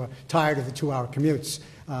us who are tired of the 2-hour commutes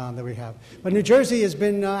that we have. But New Jersey has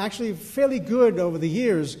been actually fairly good over the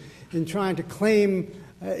years in trying to claim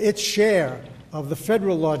its share of the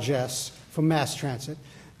federal largesse for mass transit.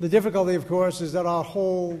 The difficulty, of course, is that our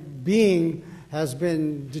whole being has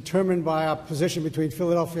been determined by our position between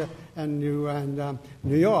Philadelphia and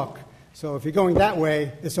New York. So if you're going that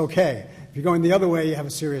way, it's okay. If you're going the other way, you have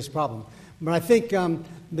a serious problem. But I think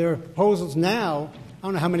there are proposals now. I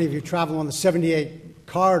don't know how many of you travel on the 78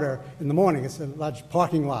 corridor in the morning. It's a large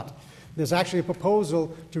parking lot. There's actually a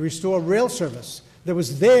proposal to restore rail service that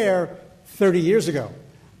was there 30 years ago.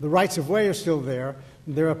 The rights of way are still there.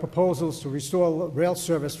 There are proposals to restore rail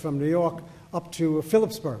service from New York up to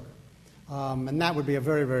Phillipsburg. And that would be a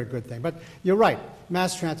very, very good thing. But you're right,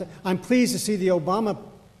 mass transit. I'm pleased to see the Obama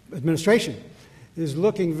administration is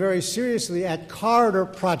looking very seriously at corridor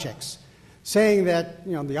projects, saying that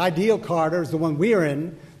the ideal corridor is the one we are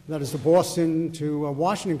in, that is the Boston to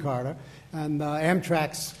Washington corridor, and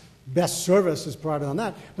Amtrak's best service is provided on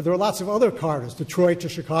that. But there are lots of other corridors, Detroit to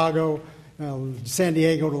Chicago, San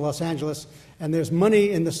Diego to Los Angeles, and there's money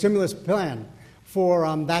in the stimulus plan for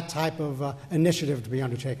that type of initiative to be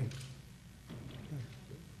undertaken.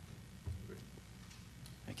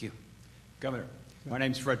 Thank you. Governor, my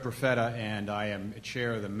name is Fred Profeta, and I am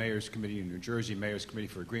chair of the Mayor's Committee in New Jersey, Mayor's Committee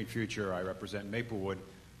for a Green Future. I represent Maplewood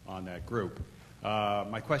on that group.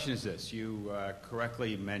 My question is this. You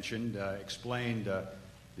correctly mentioned, explained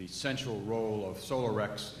the central role of solar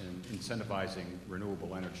RECs in incentivizing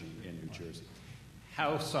renewable energy in New Jersey.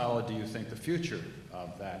 How solid do you think the future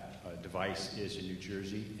of that device is in New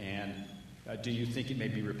Jersey, and do you think it may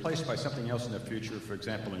be replaced by something else in the future? For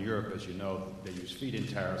example, in Europe, as you know, they use feed-in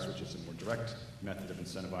tariffs, which is a more direct method of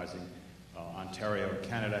incentivizing. Ontario,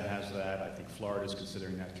 Canada has that. I think Florida is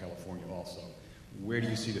considering that, California also. Where do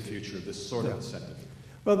you see the future of this sort of incentive?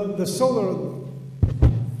 Well, the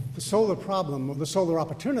solar problem, or the solar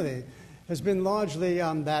opportunity, has been largely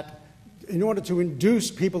that in order to induce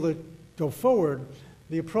people to go forward,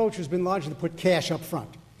 the approach has been largely to put cash up front.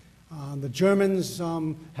 The Germans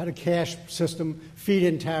had a cash system,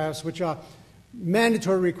 feed-in tariffs, which are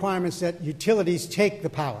mandatory requirements that utilities take the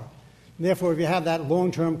power. And therefore, if you have that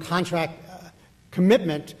long-term contract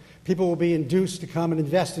commitment, people will be induced to come and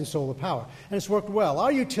invest in solar power. And it's worked well.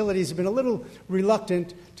 Our utilities have been a little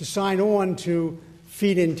reluctant to sign on to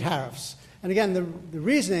feed-in tariffs. And again, the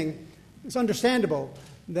reasoning is understandable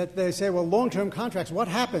that they say, well, long-term contracts, what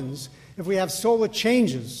happens if we have solar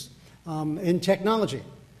changes in technology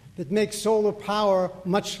that makes solar power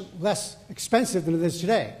much less expensive than it is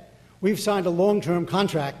today? We've signed a long-term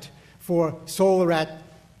contract for solar at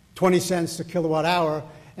 20 cents a kilowatt hour,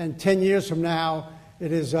 and 10 years from now,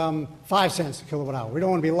 it is 5 cents a kilowatt hour. We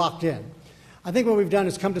don't want to be locked in. I think what we've done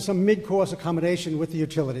is come to some mid-course accommodation with the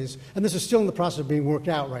utilities, and this is still in the process of being worked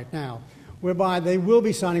out right now, whereby they will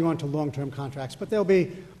be signing on to long-term contracts, but there'll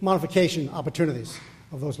be modification opportunities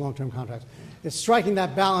of those long-term contracts. It's striking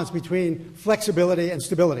that balance between flexibility and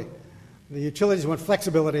stability. The utilities want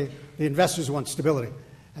flexibility, the investors want stability,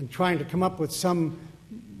 and trying to come up with some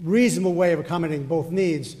reasonable way of accommodating both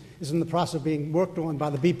needs is in the process of being worked on by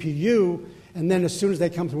the BPU, and then as soon as they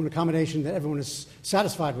come to an accommodation that everyone is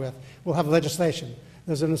satisfied with, we'll have legislation.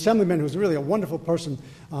 There's an assemblyman who's really a wonderful person,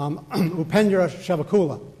 Upendra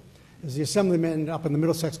Shavakula, is the assemblyman up in the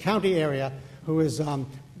Middlesex County area who is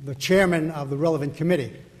the chairman of the relevant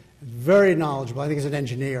committee. Very knowledgeable. I think he's an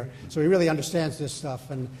engineer. So he really understands this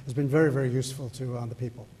stuff and has been very, very useful to the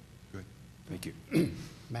people. Good. Thank you.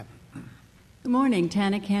 Ma'am. Good morning.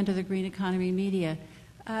 Tana Cantor, the Green Economy Media.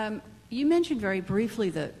 You mentioned very briefly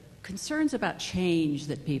the concerns about change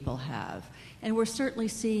that people have. And we're certainly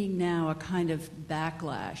seeing now a kind of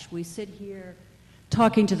backlash. We sit here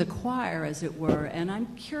talking to the choir, as it were, and I'm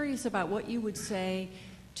curious about what you would say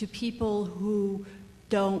to people who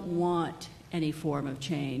don't want any form of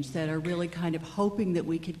change, that are really kind of hoping that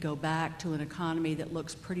we could go back to an economy that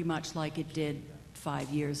looks pretty much like it did 5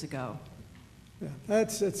 years ago. Yeah,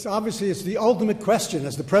 it's obviously it's the ultimate question,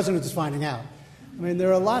 as the president is finding out. I mean,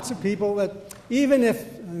 there are lots of people that, even if,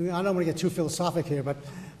 I don't want to get too philosophic here, but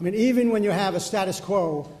I mean, even when you have a status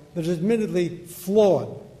quo that is admittedly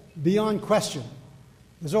flawed, beyond question,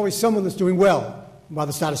 there's always someone that's doing well by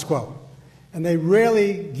the status quo. And they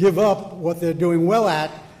rarely give up what they're doing well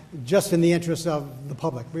at just in the interest of the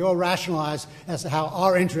public. We all rationalize as to how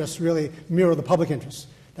our interests really mirror the public interests.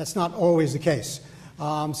 That's not always the case.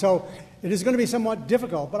 So it is going to be somewhat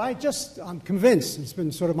difficult, but I'm convinced, it's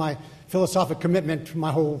been sort of my philosophic commitment to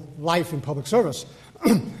my whole life in public service.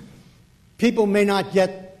 People may not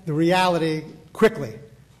get the reality quickly,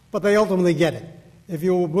 but they ultimately get it. If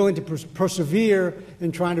you're willing to persevere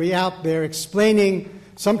in trying to be out there explaining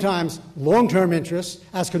sometimes long-term interests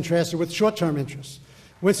as contrasted with short-term interests.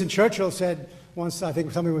 Winston Churchill said once, I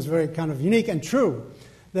think something was very kind of unique and true,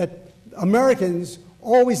 that Americans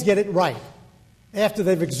always get it right after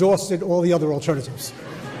they've exhausted all the other alternatives.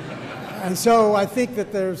 And so I think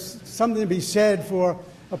that there's something to be said for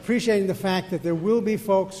appreciating the fact that there will be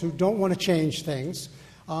folks who don't want to change things.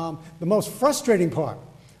 The most frustrating part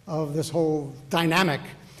of this whole dynamic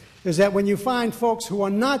is that when you find folks who are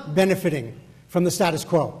not benefiting from the status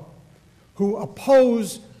quo, who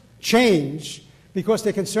oppose change because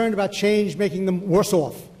they're concerned about change making them worse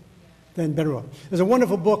off than better off. There's a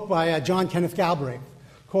wonderful book by John Kenneth Galbraith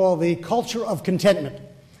called The Culture of Contentment.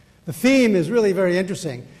 The theme is really very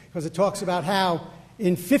interesting because it talks about how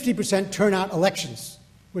in 50% turnout elections,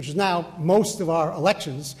 which is now most of our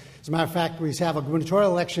elections, as a matter of fact, we have a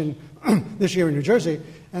gubernatorial election this year in New Jersey,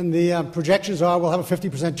 and the projections are we'll have a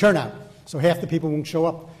 50% turnout, so half the people won't show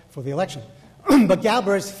up for the election. But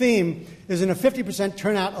Galbraith's theme is in a 50%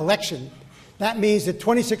 turnout election, that means that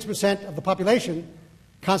 26% of the population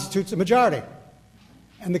constitutes a majority.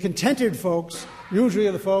 And the contented folks usually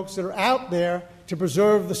are the folks that are out there to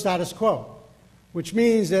preserve the status quo, which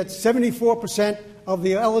means that 74% of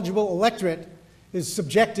the eligible electorate is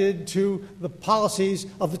subjected to the policies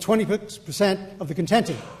of the 20% of the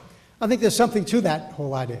contented. I think there's something to that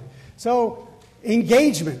whole idea. So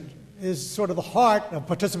engagement is sort of the heart of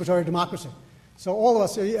participatory democracy. So all of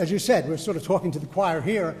us, as you said, we're sort of talking to the choir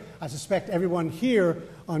here. I suspect everyone here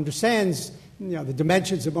understands the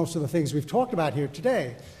dimensions of most of the things we've talked about here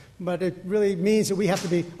today. But it really means that we have to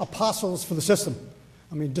be apostles for the system.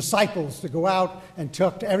 I mean, disciples to go out and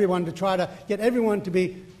talk to everyone to try to get everyone to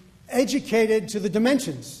be educated to the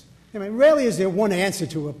dimensions. I mean, rarely is there one answer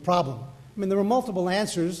to a problem. I mean, there are multiple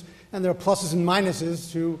answers, and there are pluses and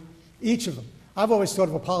minuses to each of them. I've always thought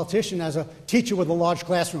of a politician as a teacher with a large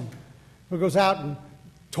classroom who goes out and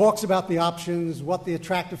talks about the options, what the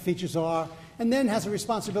attractive features are, and then has a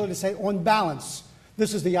responsibility to say, on balance,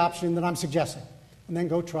 this is the option that I'm suggesting, and then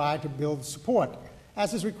go try to build support,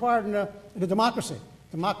 as is required in a democracy.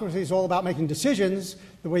 Democracy is all about making decisions.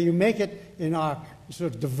 The way you make it in our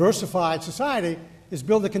sort of diversified society is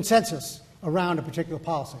build a consensus around a particular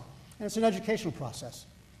policy. And it's an educational process.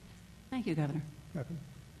 Thank you, Governor. Welcome.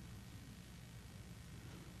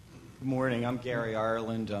 Good morning. I'm Gary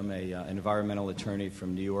Ireland. I'm an environmental attorney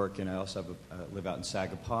from New York, and I also live out in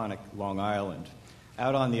Sagaponack, Long Island.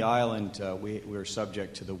 Out on the island, we're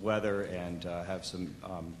subject to the weather and have some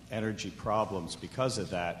energy problems because of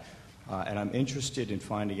that. And I'm interested in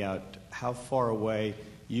finding out how far away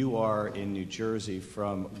you are in New Jersey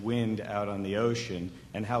from wind out on the ocean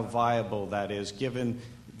and how viable that is given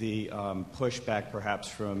the pushback perhaps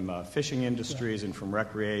from fishing industries and from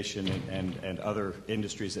recreation and other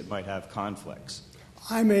industries that might have conflicts.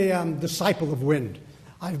 I'm a disciple of wind.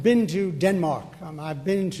 I've been to Denmark. I've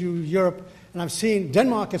been to Europe, and I've seen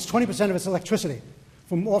Denmark gets 20% of its electricity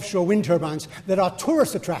from offshore wind turbines that are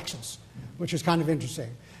tourist attractions, which is kind of interesting.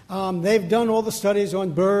 They've done all the studies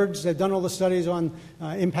on birds. They've done all the studies on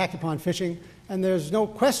impact upon fishing. And there's no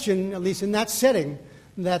question, at least in that setting,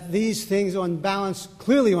 that these things on balance,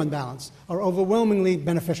 clearly on balance, are overwhelmingly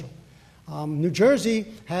beneficial. New Jersey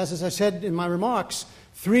has, as I said in my remarks,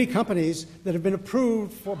 3 companies that have been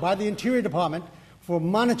approved by the Interior Department for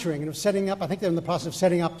monitoring and of setting up, I think they're in the process of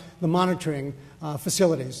setting up the monitoring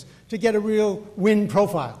facilities to get a real wind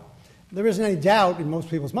profile. There isn't any doubt in most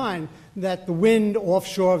people's mind that the wind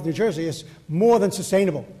offshore of New Jersey is more than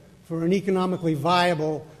sustainable for an economically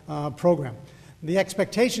viable program. The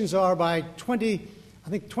expectations are by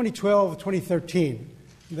 2012, 2013,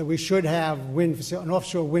 that we should have an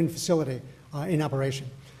offshore wind facility in operation.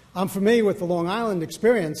 I'm familiar with the Long Island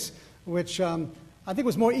experience, which I think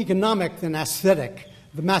was more economic than aesthetic.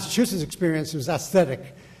 The Massachusetts experience was aesthetic.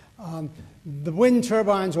 The wind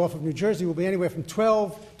turbines off of New Jersey will be anywhere from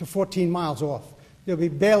 12 to 14 miles off. They'll be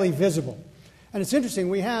barely visible. And it's interesting,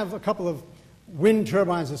 we have a couple of wind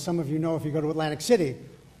turbines, as some of you know if you go to Atlantic City,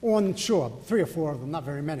 on shore, 3 or 4 of them, not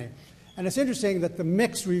very many. And it's interesting that the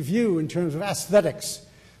mixed review in terms of aesthetics,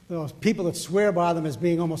 those people that swear by them as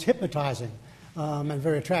being almost hypnotizing and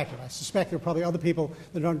very attractive. I suspect there are probably other people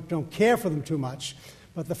that don't care for them too much.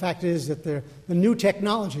 But the fact is that the new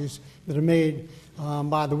technologies that are made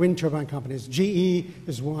by the wind turbine companies, GE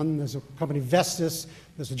is one, there's a company Vestas,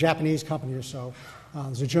 there's a Japanese company or so,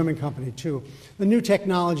 there's a German company too. The new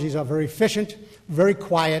technologies are very efficient, very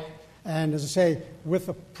quiet, and as I say, with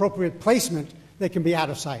appropriate placement, they can be out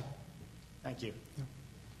of sight. Thank you.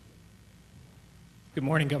 Good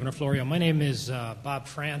morning, Governor Florio. My name is Bob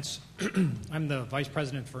France. I'm the Vice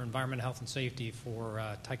President for Environment, Health, and Safety for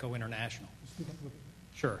Tyco International.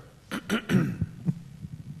 Sure.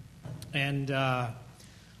 And I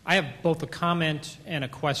have both a comment and a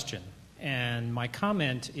question. And my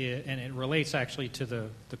comment, and it relates actually to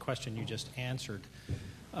the question you just answered,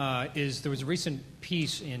 is there was a recent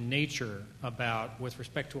piece in Nature about, with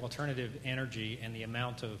respect to alternative energy and the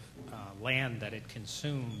amount of land that it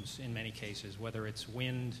consumes in many cases, whether it's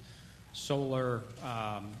wind, solar,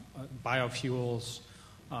 biofuels,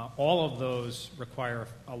 all of those require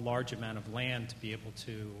a large amount of land to be able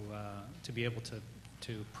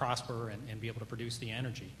to prosper and be able to produce the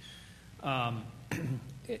energy.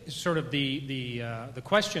 Sort of the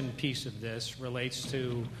question piece of this relates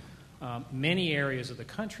to many areas of the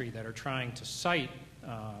country that are trying to site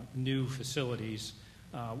new facilities,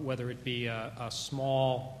 whether it be a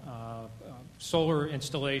small solar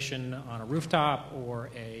installation on a rooftop or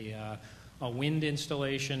a wind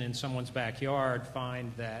installation in someone's backyard,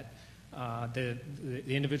 find that the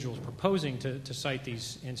individuals proposing to site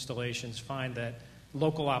these installations find that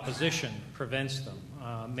local opposition prevents them.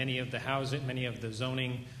 Many of the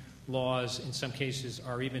zoning laws, in some cases,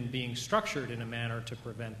 are even being structured in a manner to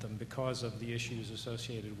prevent them because of the issues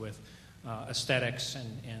associated with aesthetics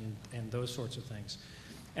and those sorts of things.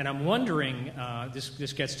 And I'm wondering,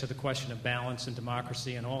 this gets to the question of balance and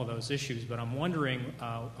democracy and all of those issues, but I'm wondering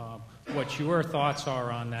what your thoughts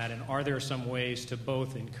are on that, and are there some ways to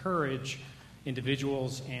both encourage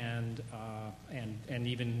individuals and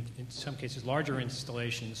even, in some cases, larger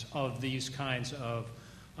installations of these kinds of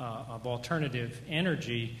alternative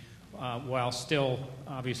energy, while still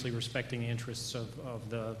obviously respecting the interests of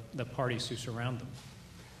the parties who surround them?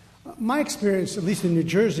 My experience, at least in New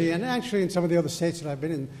Jersey, and actually in some of the other states that I've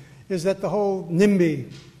been in, is that the whole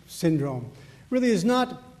NIMBY syndrome really is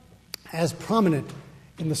not as prominent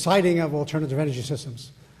in the siting of alternative energy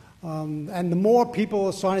systems. And the more people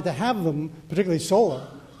are starting to have them, particularly solar,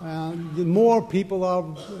 the more people are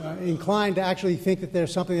inclined to actually think that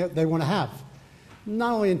there's something that they want to have.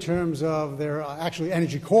 Not only in terms of their actually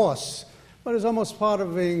energy costs, but as almost part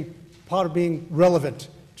of being relevant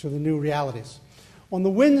to the new realities. On the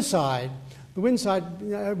wind side,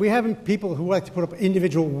 we have people who like to put up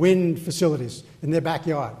individual wind facilities in their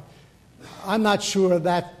backyard. I'm not sure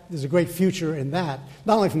that there's a great future in that,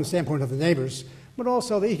 not only from the standpoint of the neighbors, but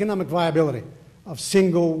also the economic viability of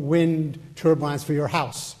single wind turbines for your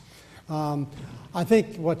house. I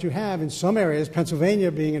think what you have in some areas, Pennsylvania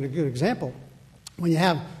being a good example, when you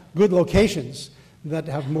have good locations that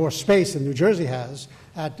have more space than New Jersey has,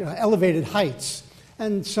 at elevated heights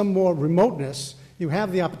and some more remoteness, you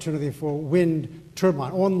have the opportunity for wind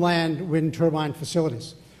turbine, on-land wind turbine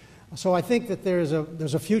facilities. So I think that there's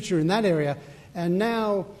a future in that area, and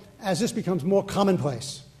now, as this becomes more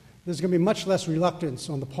commonplace, there's going to be much less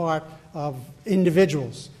reluctance on the part of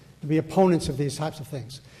individuals to be opponents of these types of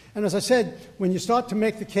things. And as I said, when you start to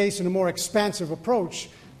make the case in a more expansive approach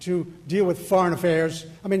to deal with foreign affairs,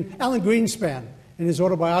 I mean, Alan Greenspan, in his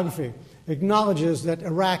autobiography, acknowledges that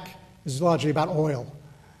Iraq is largely about oil.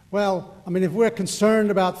 Well, I mean, if we're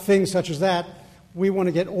concerned about things such as that, we want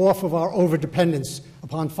to get off of our overdependence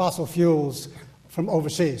upon fossil fuels from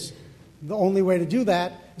overseas. The only way to do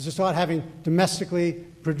that is to start having domestically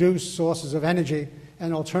produced sources of energy,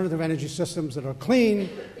 and alternative energy systems that are clean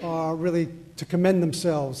are really to commend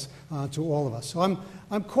themselves to all of us. So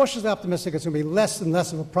I'm cautiously optimistic it's going to be less and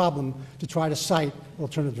less of a problem to try to cite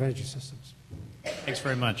alternative energy systems. Thanks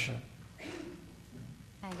very much.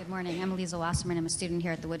 Hi, good morning. I'm Eliza Wasserman. I'm a student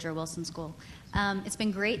here at the Woodrow Wilson School. It's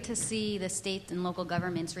been great to see the state and local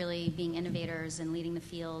governments really being innovators and leading the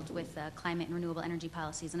field with climate and renewable energy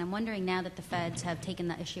policies. And I'm wondering, now that the feds have taken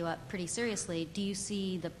the issue up pretty seriously, do you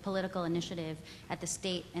see the political initiative at the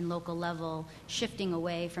state and local level shifting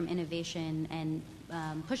away from innovation and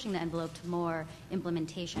pushing the envelope to more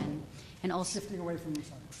implementation? And also Shifting away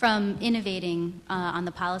from innovating on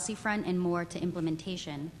the policy front and more to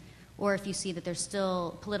implementation? Or if you see that there's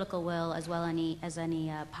still political will as well as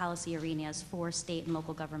any policy arenas for state and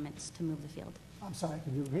local governments to move the field. I'm sorry,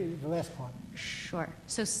 can you repeat the last part? Sure.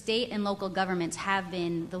 So state and local governments have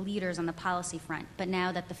been the leaders on the policy front, but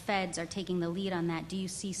now that the feds are taking the lead on that, do you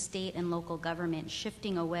see state and local government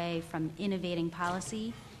shifting away from innovating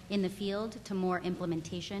policy in the field to more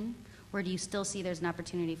implementation? or do you still see there's an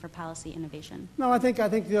opportunity for policy innovation? No, I think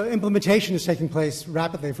the implementation is taking place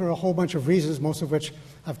rapidly for a whole bunch of reasons, most of which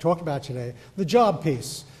I've talked about today. The job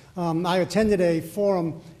piece. I attended a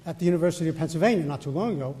forum at the University of Pennsylvania not too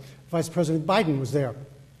long ago. Vice President Biden was there,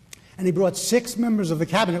 and he brought 6 members of the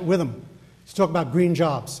cabinet with him to talk about green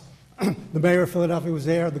jobs. The mayor of Philadelphia was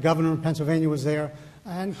there, the governor of Pennsylvania was there,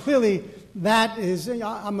 and clearly that is,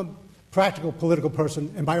 I'm a practical political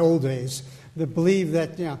person in my old days that believe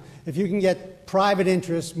that if you can get private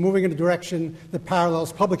interests moving in a direction that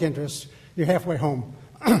parallels public interests, you're halfway home.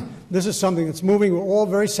 This is something that's moving. We're all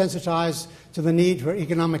very sensitized to the need for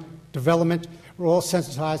economic development. We're all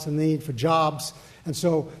sensitized to the need for jobs. And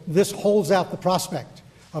so this holds out the prospect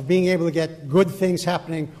of being able to get good things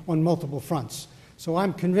happening on multiple fronts. So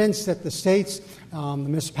I'm convinced that the states, the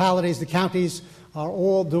municipalities, the counties are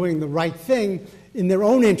all doing the right thing in their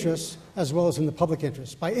own interests as well as in the public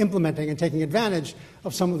interest by implementing and taking advantage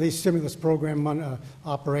of some of these stimulus program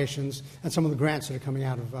operations and some of the grants that are coming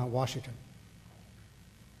out of Washington.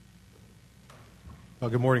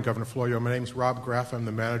 Good morning, Governor Florio. My name is Rob Graff. I'm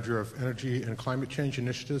the manager of Energy and Climate Change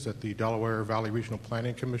Initiatives at the Delaware Valley Regional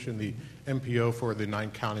Planning Commission, the MPO for the 9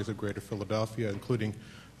 counties of Greater Philadelphia, including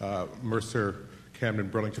Mercer, Camden,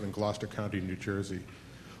 Burlington, and Gloucester County, New Jersey.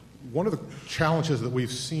 One of the challenges that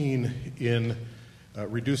we've seen in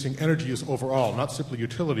reducing energy use overall, not simply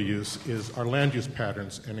utility use, is our land use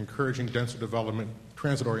patterns and encouraging denser development,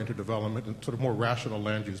 transit-oriented development, and sort of more rational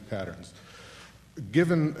land use patterns.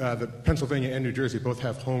 Given that Pennsylvania and New Jersey both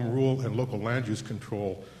have home rule and local land use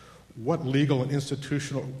control, what legal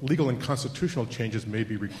and constitutional changes may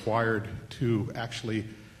be required to actually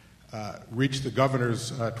reach the governor's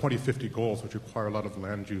 2050 goals, which require a lot of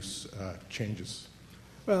land use changes?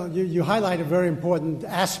 Well, you highlight a very important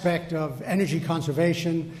aspect of energy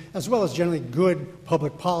conservation as well as generally good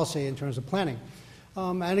public policy in terms of planning.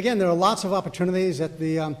 And again, there are lots of opportunities that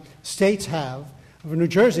the states have. For New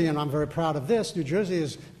Jersey, and I'm very proud of this, New Jersey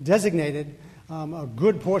has designated a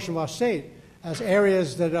good portion of our state as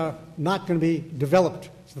areas that are not going to be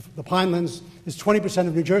developed. So the Pinelands is 20%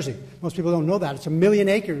 of New Jersey. Most people don't know that. It's 1 million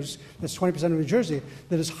acres, that's 20% of New Jersey,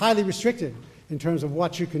 that is highly restricted in terms of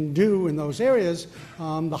what you can do in those areas.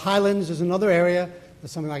 The Highlands is another area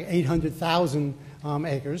that's something like 800,000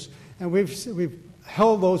 acres. And we've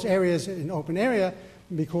held those areas in open area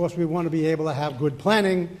because we want to be able to have good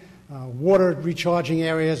planning, water recharging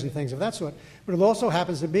areas and things of that sort. But it also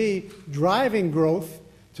happens to be driving growth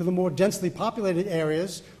to the more densely populated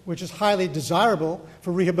areas, which is highly desirable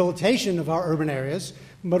for rehabilitation of our urban areas,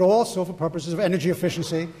 but also for purposes of energy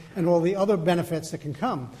efficiency and all the other benefits that can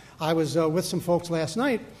come. I was with some folks last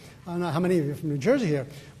night, I don't know how many of you are from New Jersey here,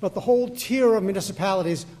 but the whole tier of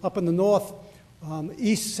municipalities up in the north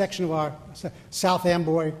east section of our South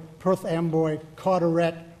Amboy, Perth Amboy,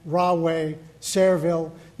 Carteret, Rahway,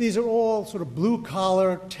 Sayreville. These are all sort of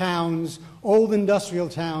blue-collar towns, old industrial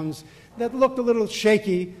towns that looked a little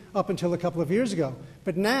shaky up until a couple of years ago.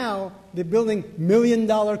 But now they're building $1 million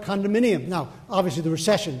condominiums. Now, obviously the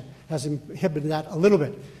recession has inhibited that a little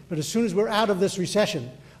bit. But as soon as we're out of this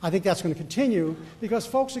recession, I think that's going to continue because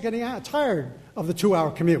folks are getting tired of the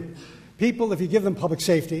 2-hour commute. People, if you give them public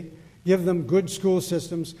safety, give them good school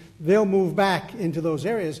systems, they'll move back into those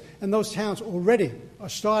areas. And those towns already are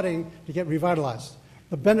starting to get revitalized.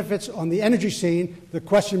 The benefits on the energy scene, the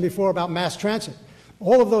question before about mass transit.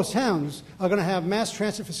 All of those towns are going to have mass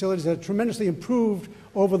transit facilities that are tremendously improved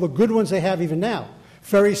over the good ones they have even now.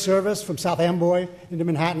 Ferry service from South Amboy into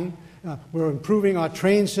Manhattan. We're improving our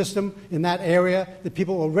train system in that area that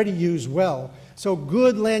people already use well. So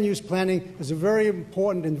good land use planning is a very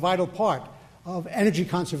important and vital part of energy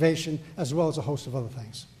conservation as well as a host of other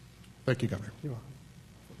things. Thank you, Governor. You're welcome.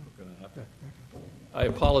 I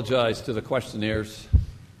apologize to the questionnaires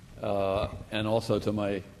and also to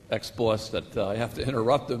my ex-boss that I have to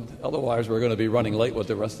interrupt them. Otherwise, we're going to be running late with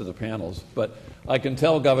the rest of the panels. But I can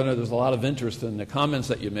tell, Governor, there's a lot of interest in the comments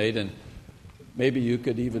that you made, and maybe you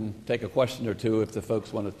could even take a question or two if the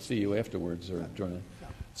folks want to see you afterwards or join in.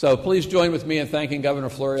 So please join with me in thanking Governor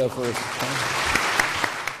Florio for his time.